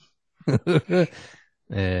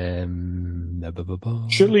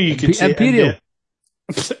 Surely you could say Imperial.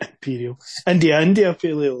 Imperial. India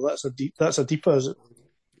Pale Ale. That's a deeper, is it?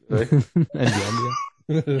 Right.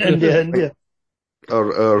 India.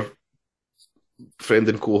 Our friend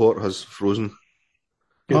in cohort has frozen.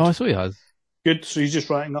 Good. Oh, so he has. Good. So he's just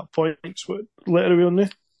writing up points. What letter are we on there?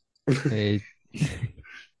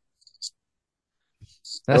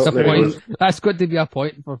 That's Oh, a there it point. goes. That's got to be a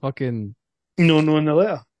point for fucking No in the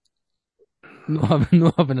letter.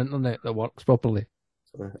 not having internet that works properly.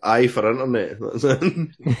 I for internet. That's it.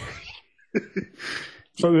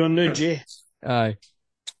 So we're on now, Jay. Aye.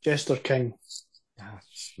 Jester King.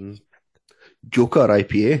 Joker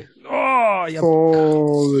IPA. Oh, yeah.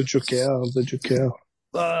 Oh, the Joker.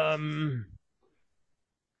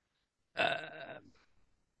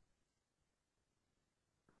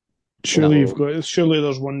 Surely No. you've got. Surely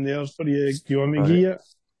there's one there for you. Do you want me to Aye. give you it?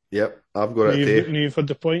 Yep, I've got Now it you've, too. now you've had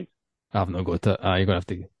the point. I've not got it. You're gonna have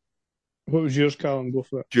to. What was yours, Callum? Go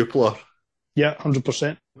for it. Dupler. Yeah,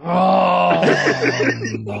 100%. Oh,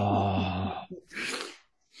 no.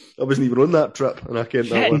 I wasn't even on that trip, and I can't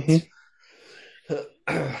that one. Shit.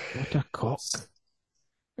 What a cock.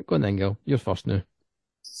 Go on then, Gil. You're first now.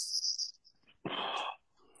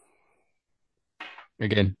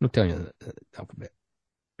 Again, not telling you the alphabet.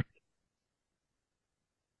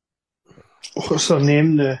 What's her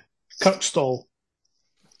name? The Kirkstall.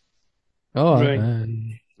 Oh,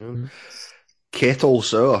 Right. Kettle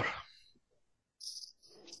sour.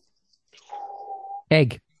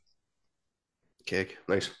 egg. Keg.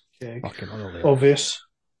 Nice. Okay. Fucking other layups. Obvious.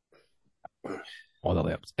 Other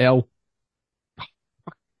layups. L.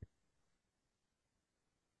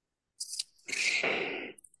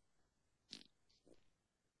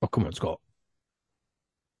 Oh, come on, Scott.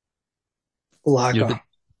 Lager. You're the-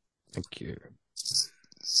 Thank you.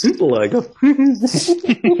 Lager.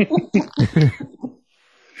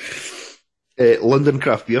 London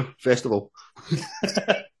Craft Beer Festival.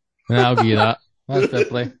 I'll give you that. That's fair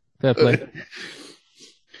play. Fair play.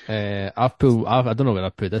 I don't know where I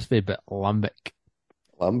put this way, but Lambic.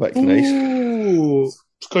 Lambic. Nice. Ooh.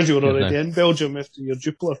 It's because you were Good already now. in Belgium after your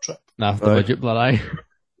Jupiler trip. After my Jupiter eye.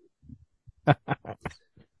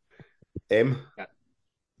 M.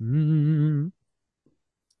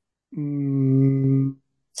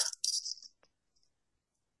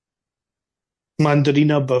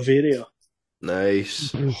 Mandarina Bavaria.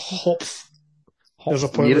 Nice. Hopf. There's a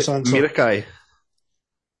pointless answer. Mirakai.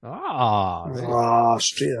 Ah,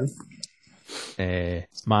 Straight in.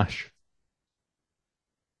 Mash.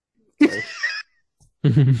 I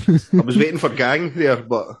was waiting for gang there,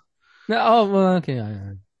 but No, oh, well, okay.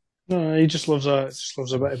 Aye. No, he just loves a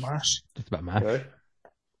bit of mash. Just a bit of mash. aye.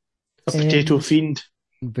 A potato fiend.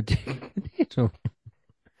 Potato.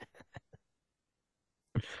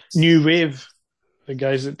 New Wave. The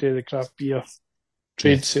guys that do the craft beer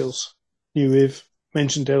trade Yes. sales. New Wave.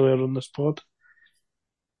 Mentioned earlier on this pod.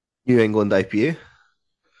 New England IPA.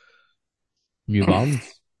 New Barnes.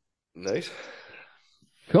 Nice.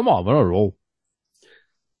 Come on, we're on a roll.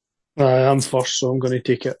 I'm first, so I'm going to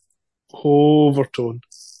take it. Overtone.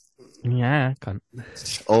 Yeah, I can't.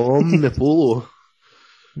 Omnipolo.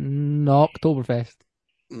 No, Oktoberfest.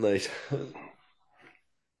 Nice.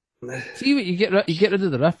 See what you get rid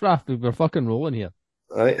of the riffraff. We're fucking rolling here.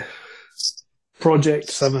 Right. Project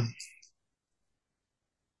 7.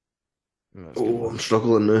 Oh, I'm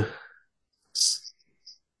struggling now.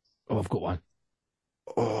 Oh, I've got one.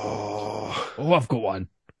 Oh, Oh, I've got one.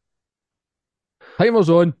 Timer's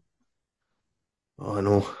on. oh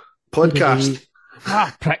no. Podcast.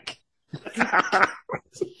 Ah, prick.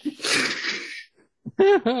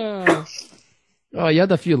 Oh, you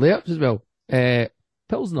had a few layups as well.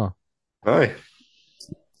 Pilsner. Aye.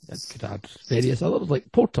 That could add various others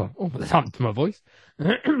like Porter. Oh, that's happened to my voice.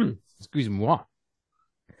 Excuse me, what?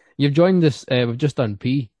 You've joined this. We've just done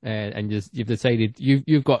P, and you've decided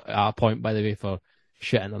you've got a point, by the way, for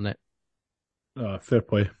shit internet. Fair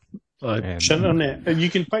play. Internet. And you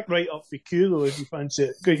can pick right up the queue though if you fancy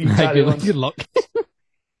it. Good, you carry on. Good luck.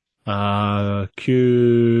 Q.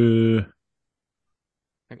 I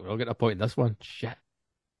think we're all getting a point in this one. Shit.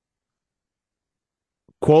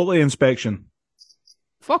 Quality inspection.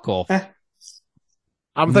 Fuck off.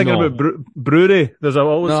 I'm thinking No. about brewery. There's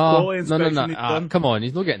always No, quality no, inspection no, no. needs done. Come on,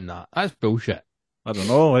 he's not getting that. That's bullshit. I don't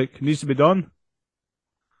know. Like, it needs to be done.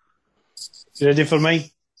 You ready for mine?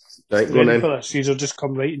 Right, You go on ready then. for this? These will just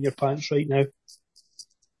come right in your pants right now.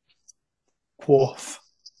 Quaff.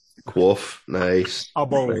 Quaff. Nice. A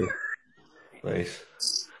ball. Nice.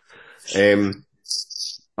 I'm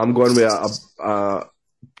going with a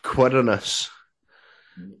Quirinus.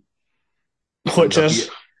 Which is?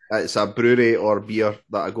 It's a brewery or beer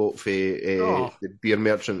that I got for the beer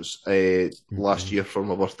merchants last year for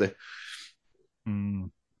my birthday.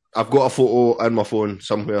 I've got a photo in my phone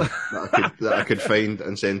somewhere that I could find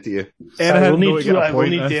and send to you. I will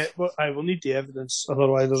need the evidence,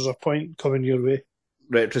 otherwise there's a point coming your way.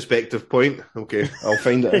 Retrospective point. Okay, I'll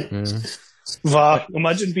find it. VAR.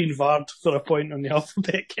 Imagine being VAR'd for a point on the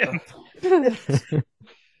alphabet.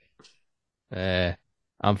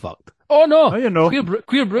 I'm fucked. Oh no! Oh, you know.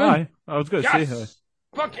 Queer Brewing. Aye, I was going to Yes! say.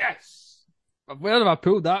 Fuck yes! Where have I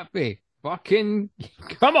pulled that be? Fucking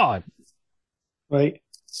come on! Right.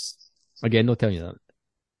 Again, no telling you that.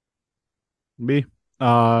 Me.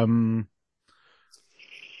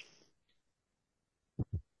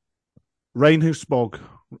 Reinhusbog.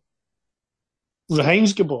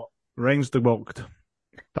 Reinsgebot. Reinsgebot.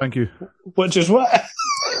 Thank you. Which is what?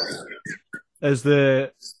 Is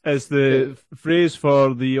the phrase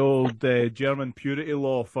for the old German purity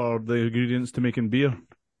law for the ingredients to making beer.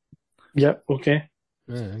 Yep, okay.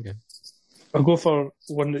 Yeah, okay. I'll go for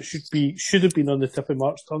one that should have been on the tip of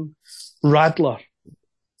Mark's tongue. Radler.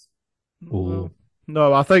 Oh.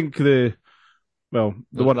 No, I think the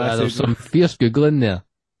one I There's said. some fierce Googling there.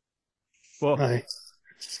 What? Aye.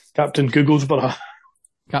 Captain Googlesborough.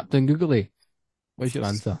 Captain Googly. What's your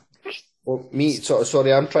answer? Well, me,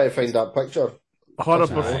 sorry, I'm trying to find that picture.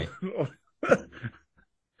 Horrible.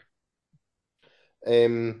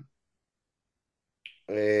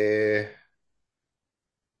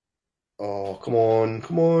 Oh, come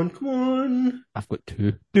on. I've got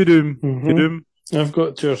two. Doom. Mhm. Doom. I've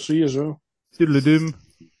got 2 or 3 as well. Doom.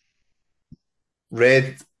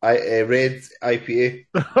 Red IPA.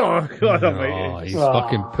 Oh God Oh, Almighty! he's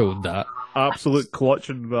fucking pulled that. Absolute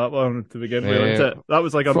clutching that one to begin with. Yeah. Isn't it? That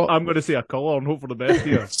was like I'm going to say a colour and hope for the best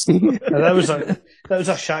here. And that was a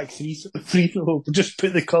Shaq free throw. Just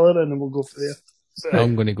put the colour in and we'll go for there.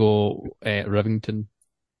 I'm going to go Rivington.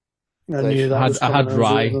 I knew that was I coming. had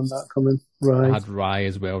rye. On that coming. Rye. I had rye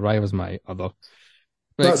as well. Rye was my other. Right,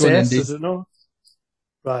 That's go on, S, Indy. is it not?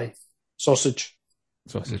 Rye. Sausage.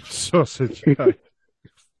 Sausage. Sausage. Go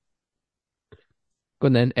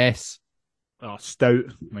on then. S. Oh, stout.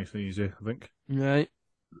 Nice and easy, I think. Right.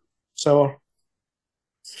 Sour.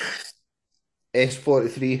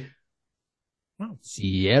 S43.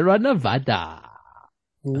 Sierra Nevada.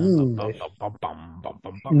 Ooh. Nae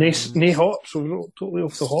hops, so we're not totally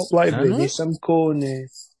off the hop library. No. Nae Simcoe, nae...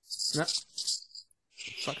 No.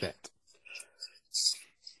 Fuck that.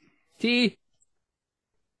 T.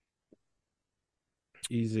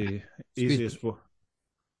 Easy as well.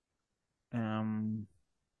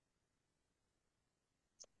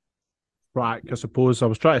 Track, I suppose. I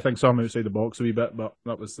was trying to think something outside the box a wee bit, but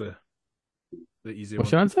that was the easy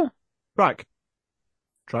What's one. your answer? Track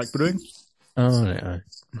brewing. Oh, right.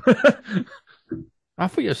 I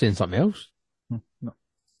thought you were saying something else. No.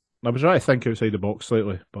 I was trying to think outside the box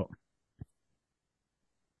slightly, but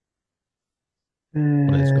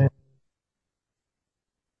Let's go.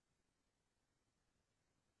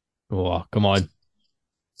 Oh, come on.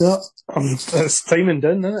 Yeah, it's timing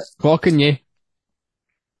down, isn't it? Clocking you.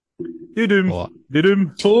 Doom. What?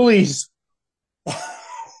 Doom. Tollies.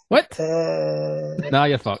 What? Nah,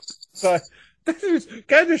 you're fucked. Can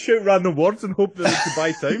I just shout random words and hope that they can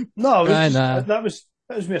buy time? No, Nah. that was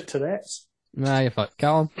mere Tourette's. Nah, you're fucked.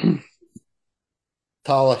 Callum.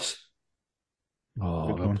 Tallis. Oh,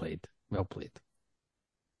 Good well one. played. Well played.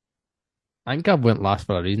 I think I went last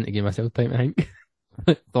for a reason to give myself time to think.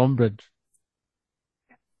 Thornbridge.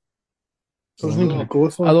 I wasn't going to go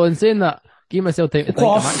for it. Although in saying that, give myself time to think.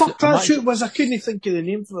 Oh, I'm fuck actually- that I'm shit was. I couldn't think of the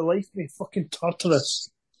name for the life of me. Fucking Tartarus.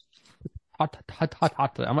 Hot.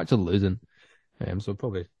 I'm actually losing. So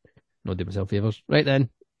probably not do myself favours. Right then.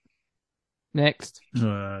 Next.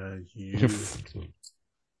 This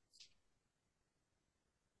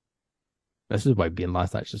is why being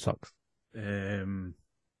last actually sucks. You.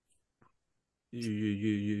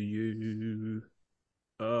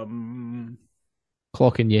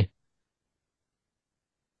 Clocking you.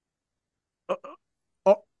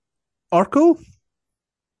 Urkel?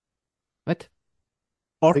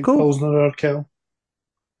 Big Orco? Pilsner Urquell.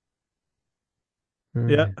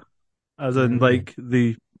 Yeah. As in, like,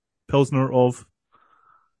 the Pilsner of...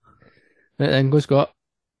 Right then, go Scott.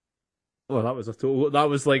 Well, that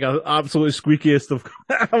was like an absolute squeakiest of...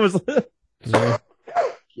 I was Yeah,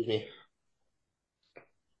 Excuse me.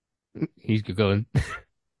 he's good going.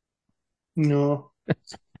 No.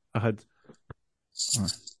 I had...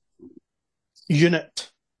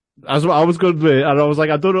 Unit. That's what I was going with, and I was like,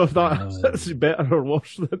 I don't know if that's better or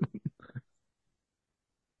worse than...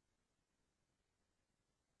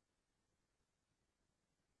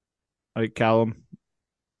 Right, Callum.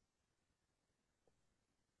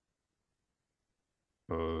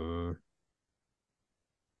 Oh,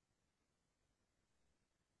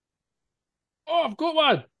 I've got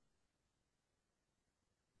one.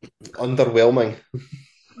 Underwhelming.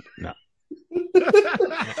 No.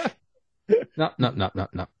 No.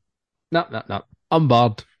 I'm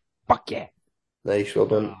bored. Fuck yeah. Nice, well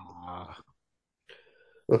done.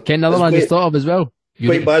 Ken, another one I just thought of as well.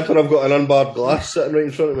 Quite bad when I've got an unbarred glass sitting right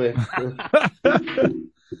in front of me.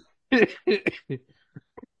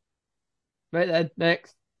 Right then,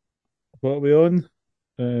 next. What are we on?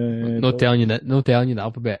 No telling you that. No telling you the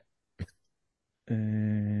alphabet.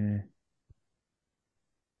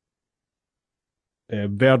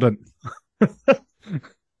 Verdant.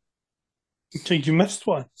 So you missed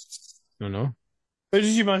one. No. How did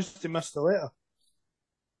you manage to miss the letter?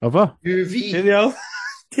 Have I? UV.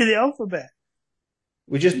 To the alphabet.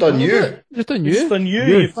 We just done you. Just on Just you. done you.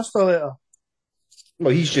 You. You missed the letter.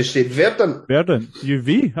 Well, he's just said verdant. Verdant.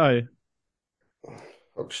 UV. Aye.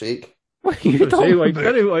 Fuck's sake. What are you I was talking saying, like, about?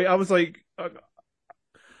 anyway, I was like, it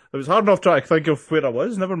was hard enough trying to think of where I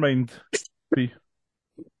was. Never mind.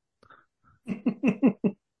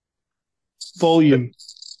 Volume.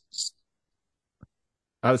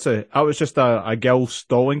 That's it. That was just a girl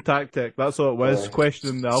stalling tactic. That's all it was. Oh.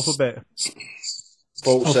 Questioning the alphabet.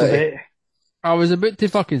 Vault City. Alphabet. I was about to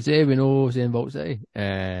fucking say we know saying Vault City.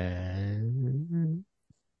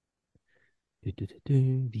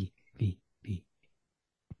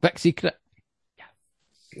 Big secret.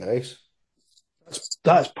 Nice.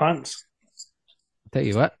 That's pants. Tell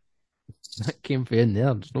you what. That came from in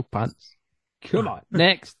there. There's no pants. Come on.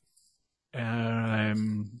 Next.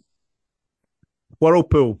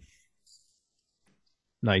 Whirlpool.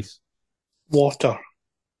 Nice. Water.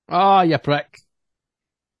 Oh, you prick.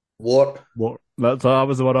 What? What? That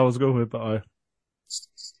was the one I was going with, but I.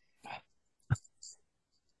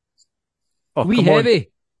 Oh, We come on.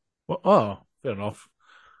 heavy. What? Oh, fair enough.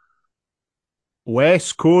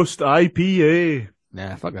 West Coast IPA.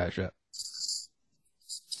 Nah, fuck that shit.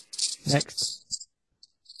 Next.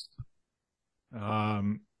 I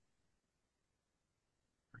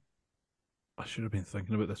should have been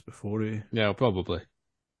thinking about this before. Yeah, probably.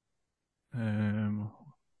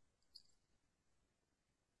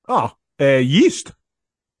 Yeast.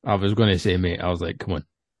 I was going to say, mate. I was like, come on.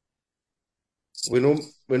 We know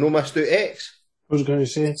missed out X. I was going to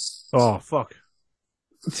say. Oh, fuck.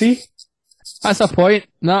 See? That's a point.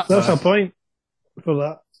 Nah. That's a point for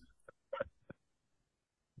that.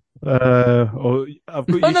 I've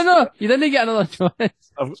got No. You didn't get another choice.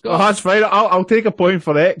 Oh, that's fine. I'll take a point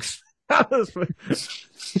for X. That's fine.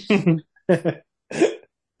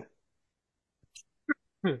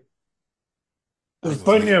 There's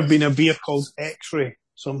bound to have been a beer called X-Ray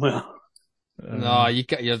somewhere. No, I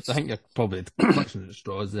think you're probably clutching at the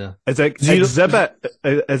straws there. Is exhibit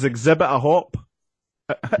a hop?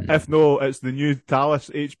 If no, it's the new Talus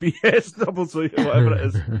HBS double C, whatever it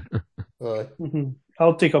is.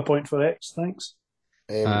 I'll take a point for X, thanks.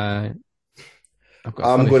 I'm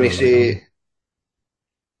going to say,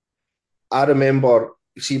 I remember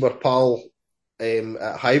Sieber Pal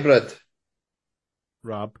at Hybrid.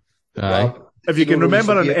 Rab. Aye. If you can released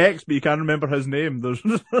remember a an beer. X, but you can't remember his name, there's.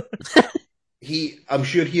 I'm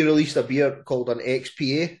sure he released a beer called an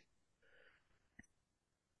XPA.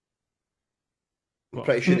 I'm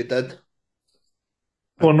pretty sure he did.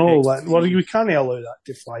 Oh no, we can't allow that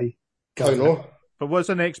to fly. I know. But what's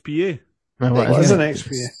an XPA? What is an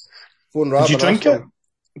XPA? Phone Rab Did you and drink ask it? him.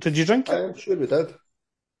 Did you drink it? I'm sure we did.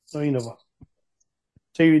 No, you never.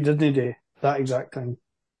 So you didn't do that exact thing.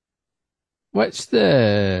 What's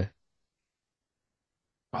that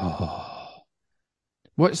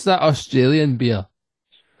Australian beer?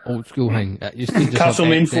 Old school thing. It used to just have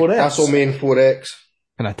Castlemaine X- 4X. Castlemaine 4X.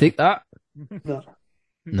 Can I take that? No.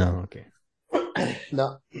 No, okay.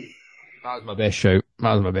 Nah. That was my best shout.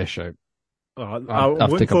 I'm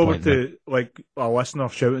looking forward to like a listener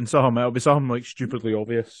shouting something. It'll be something like stupidly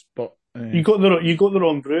obvious, but You got the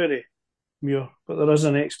wrong brewery, Muir, but there is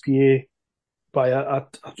an XPA by a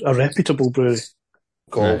reputable brewery.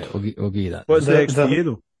 Cold. Right, we'll give you that. What's the The- XPA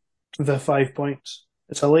though? The 5 points.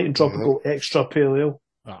 It's a light tropical extra pale ale.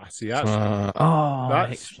 Ah, see, that's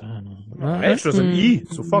That's extra. Extra's an E,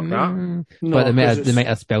 so fuck that. No, but they 'cause might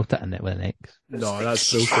have spelt it in it with an X. No,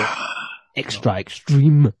 that's bullshit. Extra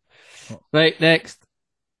extreme. Right, next.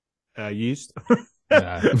 Yeast.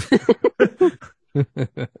 Yeah.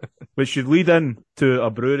 Which should lead in to a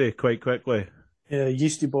brewery quite quickly. Yeah,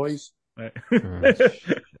 yeasty boys. Right.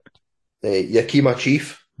 Yakima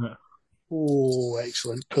Chief. Oh,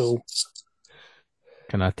 excellent. Cool.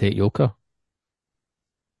 Can I take Yoker?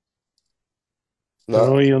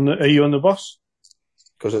 No, Are you on the bus?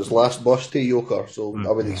 because it's last bus to Yoker, so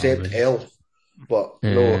I would accept really? L. But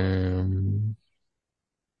no,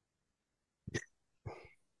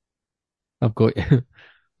 I've got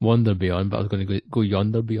Wander Beyond, but I was going to go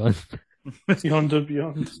Yonder Beyond. Yonder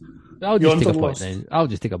beyond. I'll just take a Yonder point Lost. then. I'll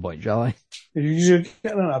just take a point, shall I? You're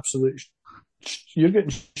getting an absolute. You're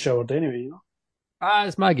getting showered anyway. You know?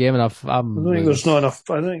 It's my game, and I don't think there's not enough.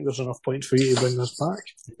 I don't think there's enough points for you to bring this back.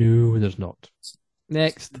 No, there's not.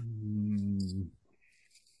 Next.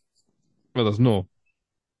 Well, there's no.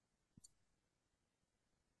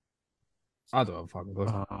 I don't have a fucking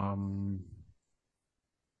clue.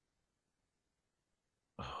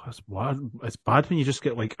 It's bad when you just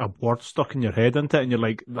get like a word stuck in your head into it and you're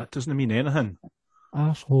like, that doesn't mean anything.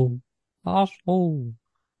 Asshole. The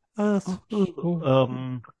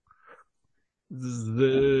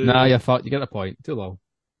Nah, you're fucked. You get a point. Too long.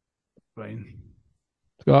 Fine.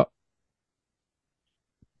 Scott.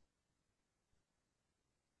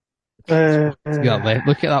 Uh,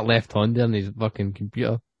 Look at that left hand there on his fucking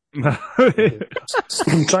computer. I'm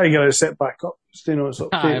trying to get it set back up. So, it's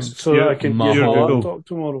updates so that I can use my Google. laptop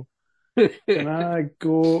tomorrow. Can I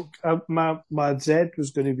go? My Z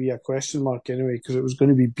was going to be a question mark anyway because it was going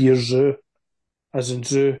to be beer zoo, as in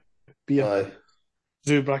zoo beer. aye.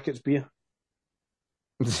 Zoo brackets beer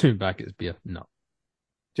Back at his beer. No.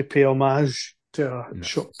 to pay homage to a No.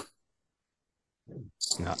 shop.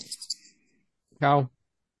 No. Cal.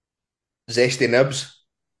 Zesty Nibs.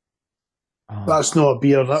 Oh, That's not a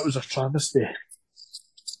beer. That was a travesty.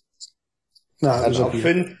 Nah, it And was a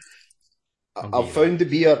beer. I've found the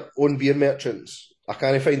beer on beer merchants. I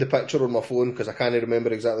can't find the picture on my phone because I can't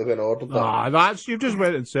remember exactly when I ordered that. You just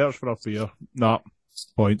went and searched for a beer. No,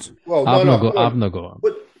 points. Well, I've no, not got. no. I've not got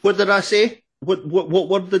What did I say? What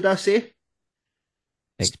word did I say?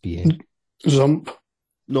 XPA. Zump.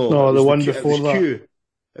 No, No, it the was one Q, before it was that. Q.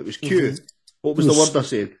 It was Q. Mhm. What was It the was- word I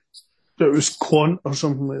said? It was quant or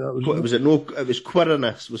something like that. What was it? No, it was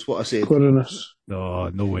Quirinus was what I said. Quirinus.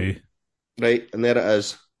 No way. Right, and there it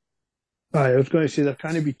is. Aye, I was going to say there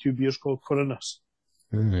can't be two beers called Quirinus.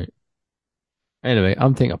 Right. Anyway,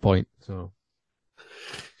 I'm taking a point. So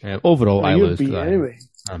overall, I You're lose. beat 'cause anyway.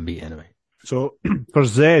 I'm beat anyway. So for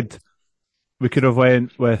Z, we could have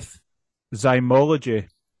went with zymology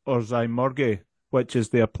or zymurgy, which is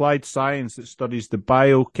the applied science that studies the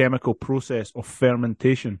biochemical process of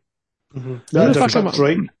fermentation. Mm-hmm. Yeah, That's fuck, tripped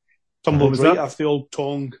right. Tumbled was right that? off the old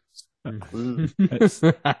tongue. Mm.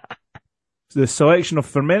 It's the selection of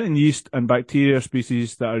fermenting yeast and bacteria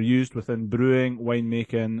species that are used within brewing,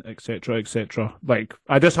 winemaking, etc., etc. Like,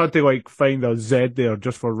 I just had to like find a Z there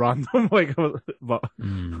just for random, like, but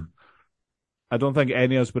I don't think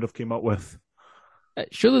any of us would have came up with.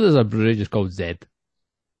 Surely there's a brewery just called Z.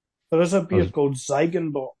 There is a beer Oh. called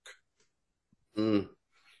Ziegenbock. Mm.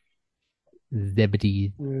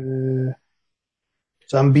 Zebedee.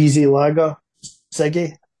 Zambezi Lager.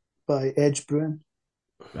 Ziggy by Edge Brewing.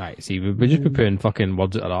 Right, see, we're just preparing fucking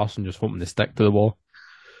words at our arse and just hoping they stick to the wall.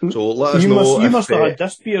 So let us You know must if, have had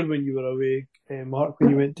this beer when you were away, Mark,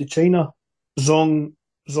 when you went to China.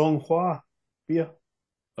 Zonghua beer.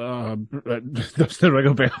 Doesn't ring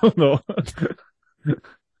a bell, no.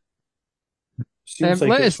 Seems let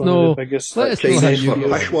like us it's one know- of the biggest. let us know how Chinese you for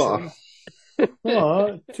go. fish water.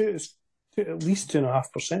 No, it's at least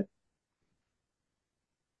 2.5%.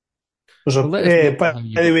 There's a, Well, let us know but how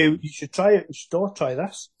you anyway, go. you should try it. You should all try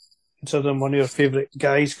this. Considering one of your favourite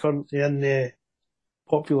guys currently in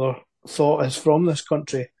popular thought is from this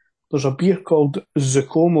country. There's a beer called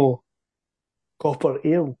Zukomo Copper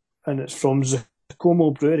Ale, and it's from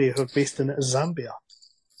Zukomo Brewery, who are based in Zambia.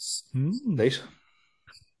 Nice.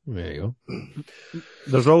 There you go.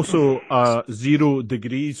 There's also 0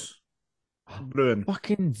 degrees brewing.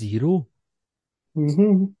 Fucking zero.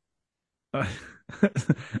 Mm-hmm.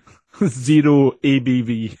 0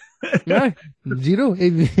 ABV. Yeah, zero.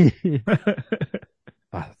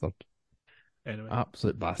 Bastard. Anyway.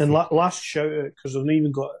 Absolute bastard. And last shout out, because I've not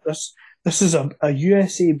even got this. This is a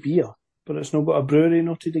USA beer, but it's not got a brewery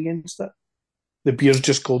noted against it. The beer's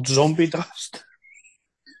just called Zombie Dust.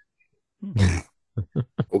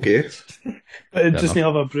 Okay. But it Fair doesn't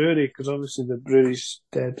have a brewery because obviously the brewery's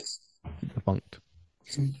dead. Defunct.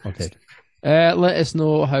 Okay. Let us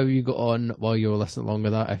know how you got on while you were listening along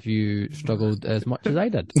with that, if you struggled as much as I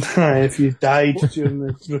did. If you died during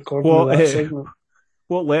the recording of that segment.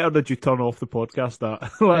 What letter did you turn off the podcast at?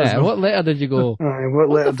 Let us know. What letter did you go? What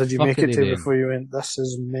letter did you fuck make are it they to doing? before you went, this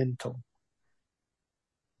is mental?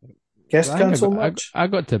 Guest I think cancel I much?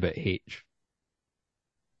 got to about H.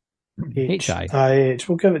 HI. Aye, H.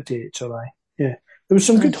 We'll give it to H or I. Yeah. There was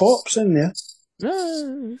some good hops in there.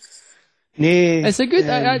 Ah. Nay. It's a good,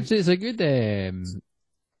 actually, it's a good, kind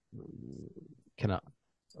of,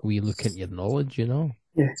 we look at your knowledge, you know?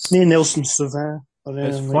 Yeah. Nay Nelson Sauvin.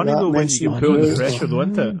 It's Like funny that. though when you Mention get put under Brew. pressure though,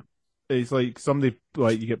 isn't it? It's like somebody,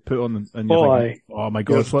 like, you get put on and you're Oh, thinking, oh my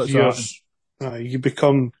God, what's You're- that? you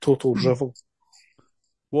become total drivel.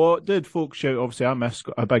 What did folks shout? Obviously, I missed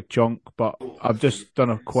a big chunk, but I've just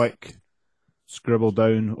done a quick scribble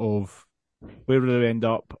down of where did it end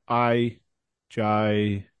up? Keg,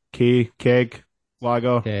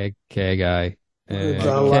 lager, Keg, Lager.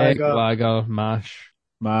 lager, mash.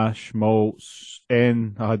 malts.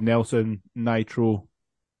 N, I had Nelson, Nitro,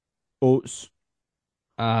 oats.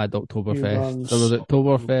 I had Oktoberfest. Runs. There was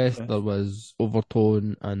Oktoberfest, there was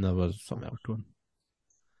Overtone, and there was something else.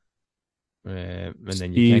 And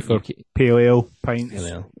then E you for can't... pale ale, pints.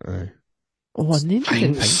 Aye. Oh, I named it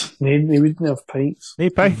pints. Pints. Nay, we didn't have pints. No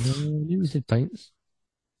pints. You said pints.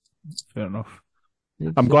 Fair enough.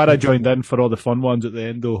 I'm glad I joined in for all the fun ones at the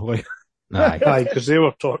end though. Like, Aye. Aye, because they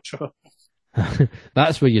were torture.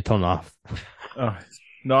 That's where you turn off.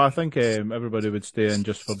 no, I think everybody would stay in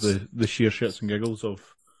just for the sheer shits and giggles of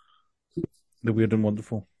the weird and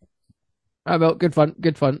wonderful. Well, good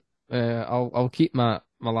fun. I'll keep my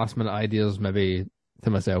last minute ideas maybe to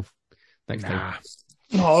myself next time.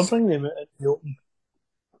 No, I'll bring them out in the open.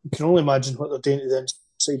 You can only imagine what they're doing to the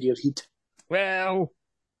inside of your heat. Well,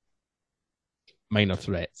 minor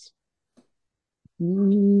threats.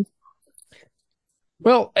 Well,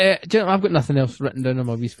 gentlemen, I've got nothing else written down on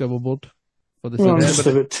my wee scribble board for this Well,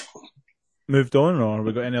 episode. Moved on, or have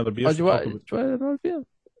we got any other beers? Do you want another beer?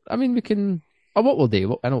 I mean, we can. Oh, what we'll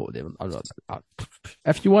do? I know what we'll do.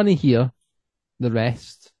 If you want to hear the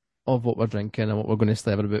rest of what we're drinking and what we're going to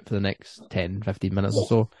slaver about for the next 10, 15 minutes or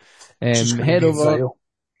so, head over. Vile.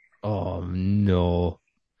 Oh no!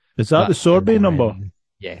 Is that the sorbet number?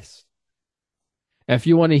 Yes. If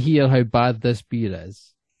you want to hear how bad this beer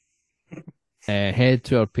is, head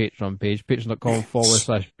to our Patreon page,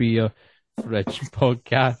 patreon.com/beer fridge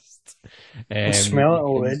podcast. I smell it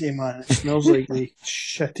already, man. It smells like the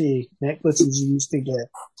shitty necklaces you used to get.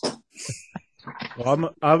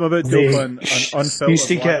 Well, I'm about to open an unfiltered Used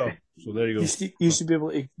to get- lager, so there you go. Used to be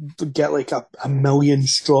able to get like a million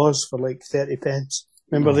straws for like 30 pence.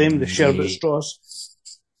 Remember them, the sherbet straws?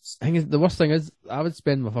 The worst thing is, I would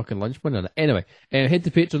spend my fucking lunch money on it. Anyway, head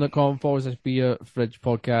to patreon.com/beer fridge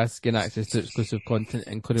podcast, get access to exclusive content,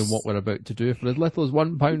 including what we're about to do for as little as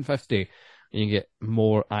 £1.50. And you get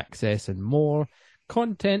more access and more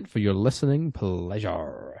content for your listening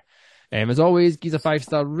pleasure. As always, give us a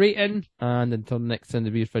 5-star rating. And until next time, the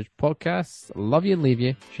Beer Fridge podcast, love you and leave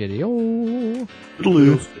you. Cheerio.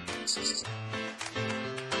 Hello.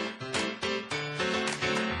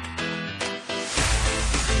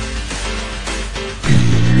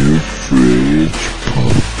 Beer Fridge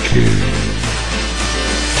Podcast.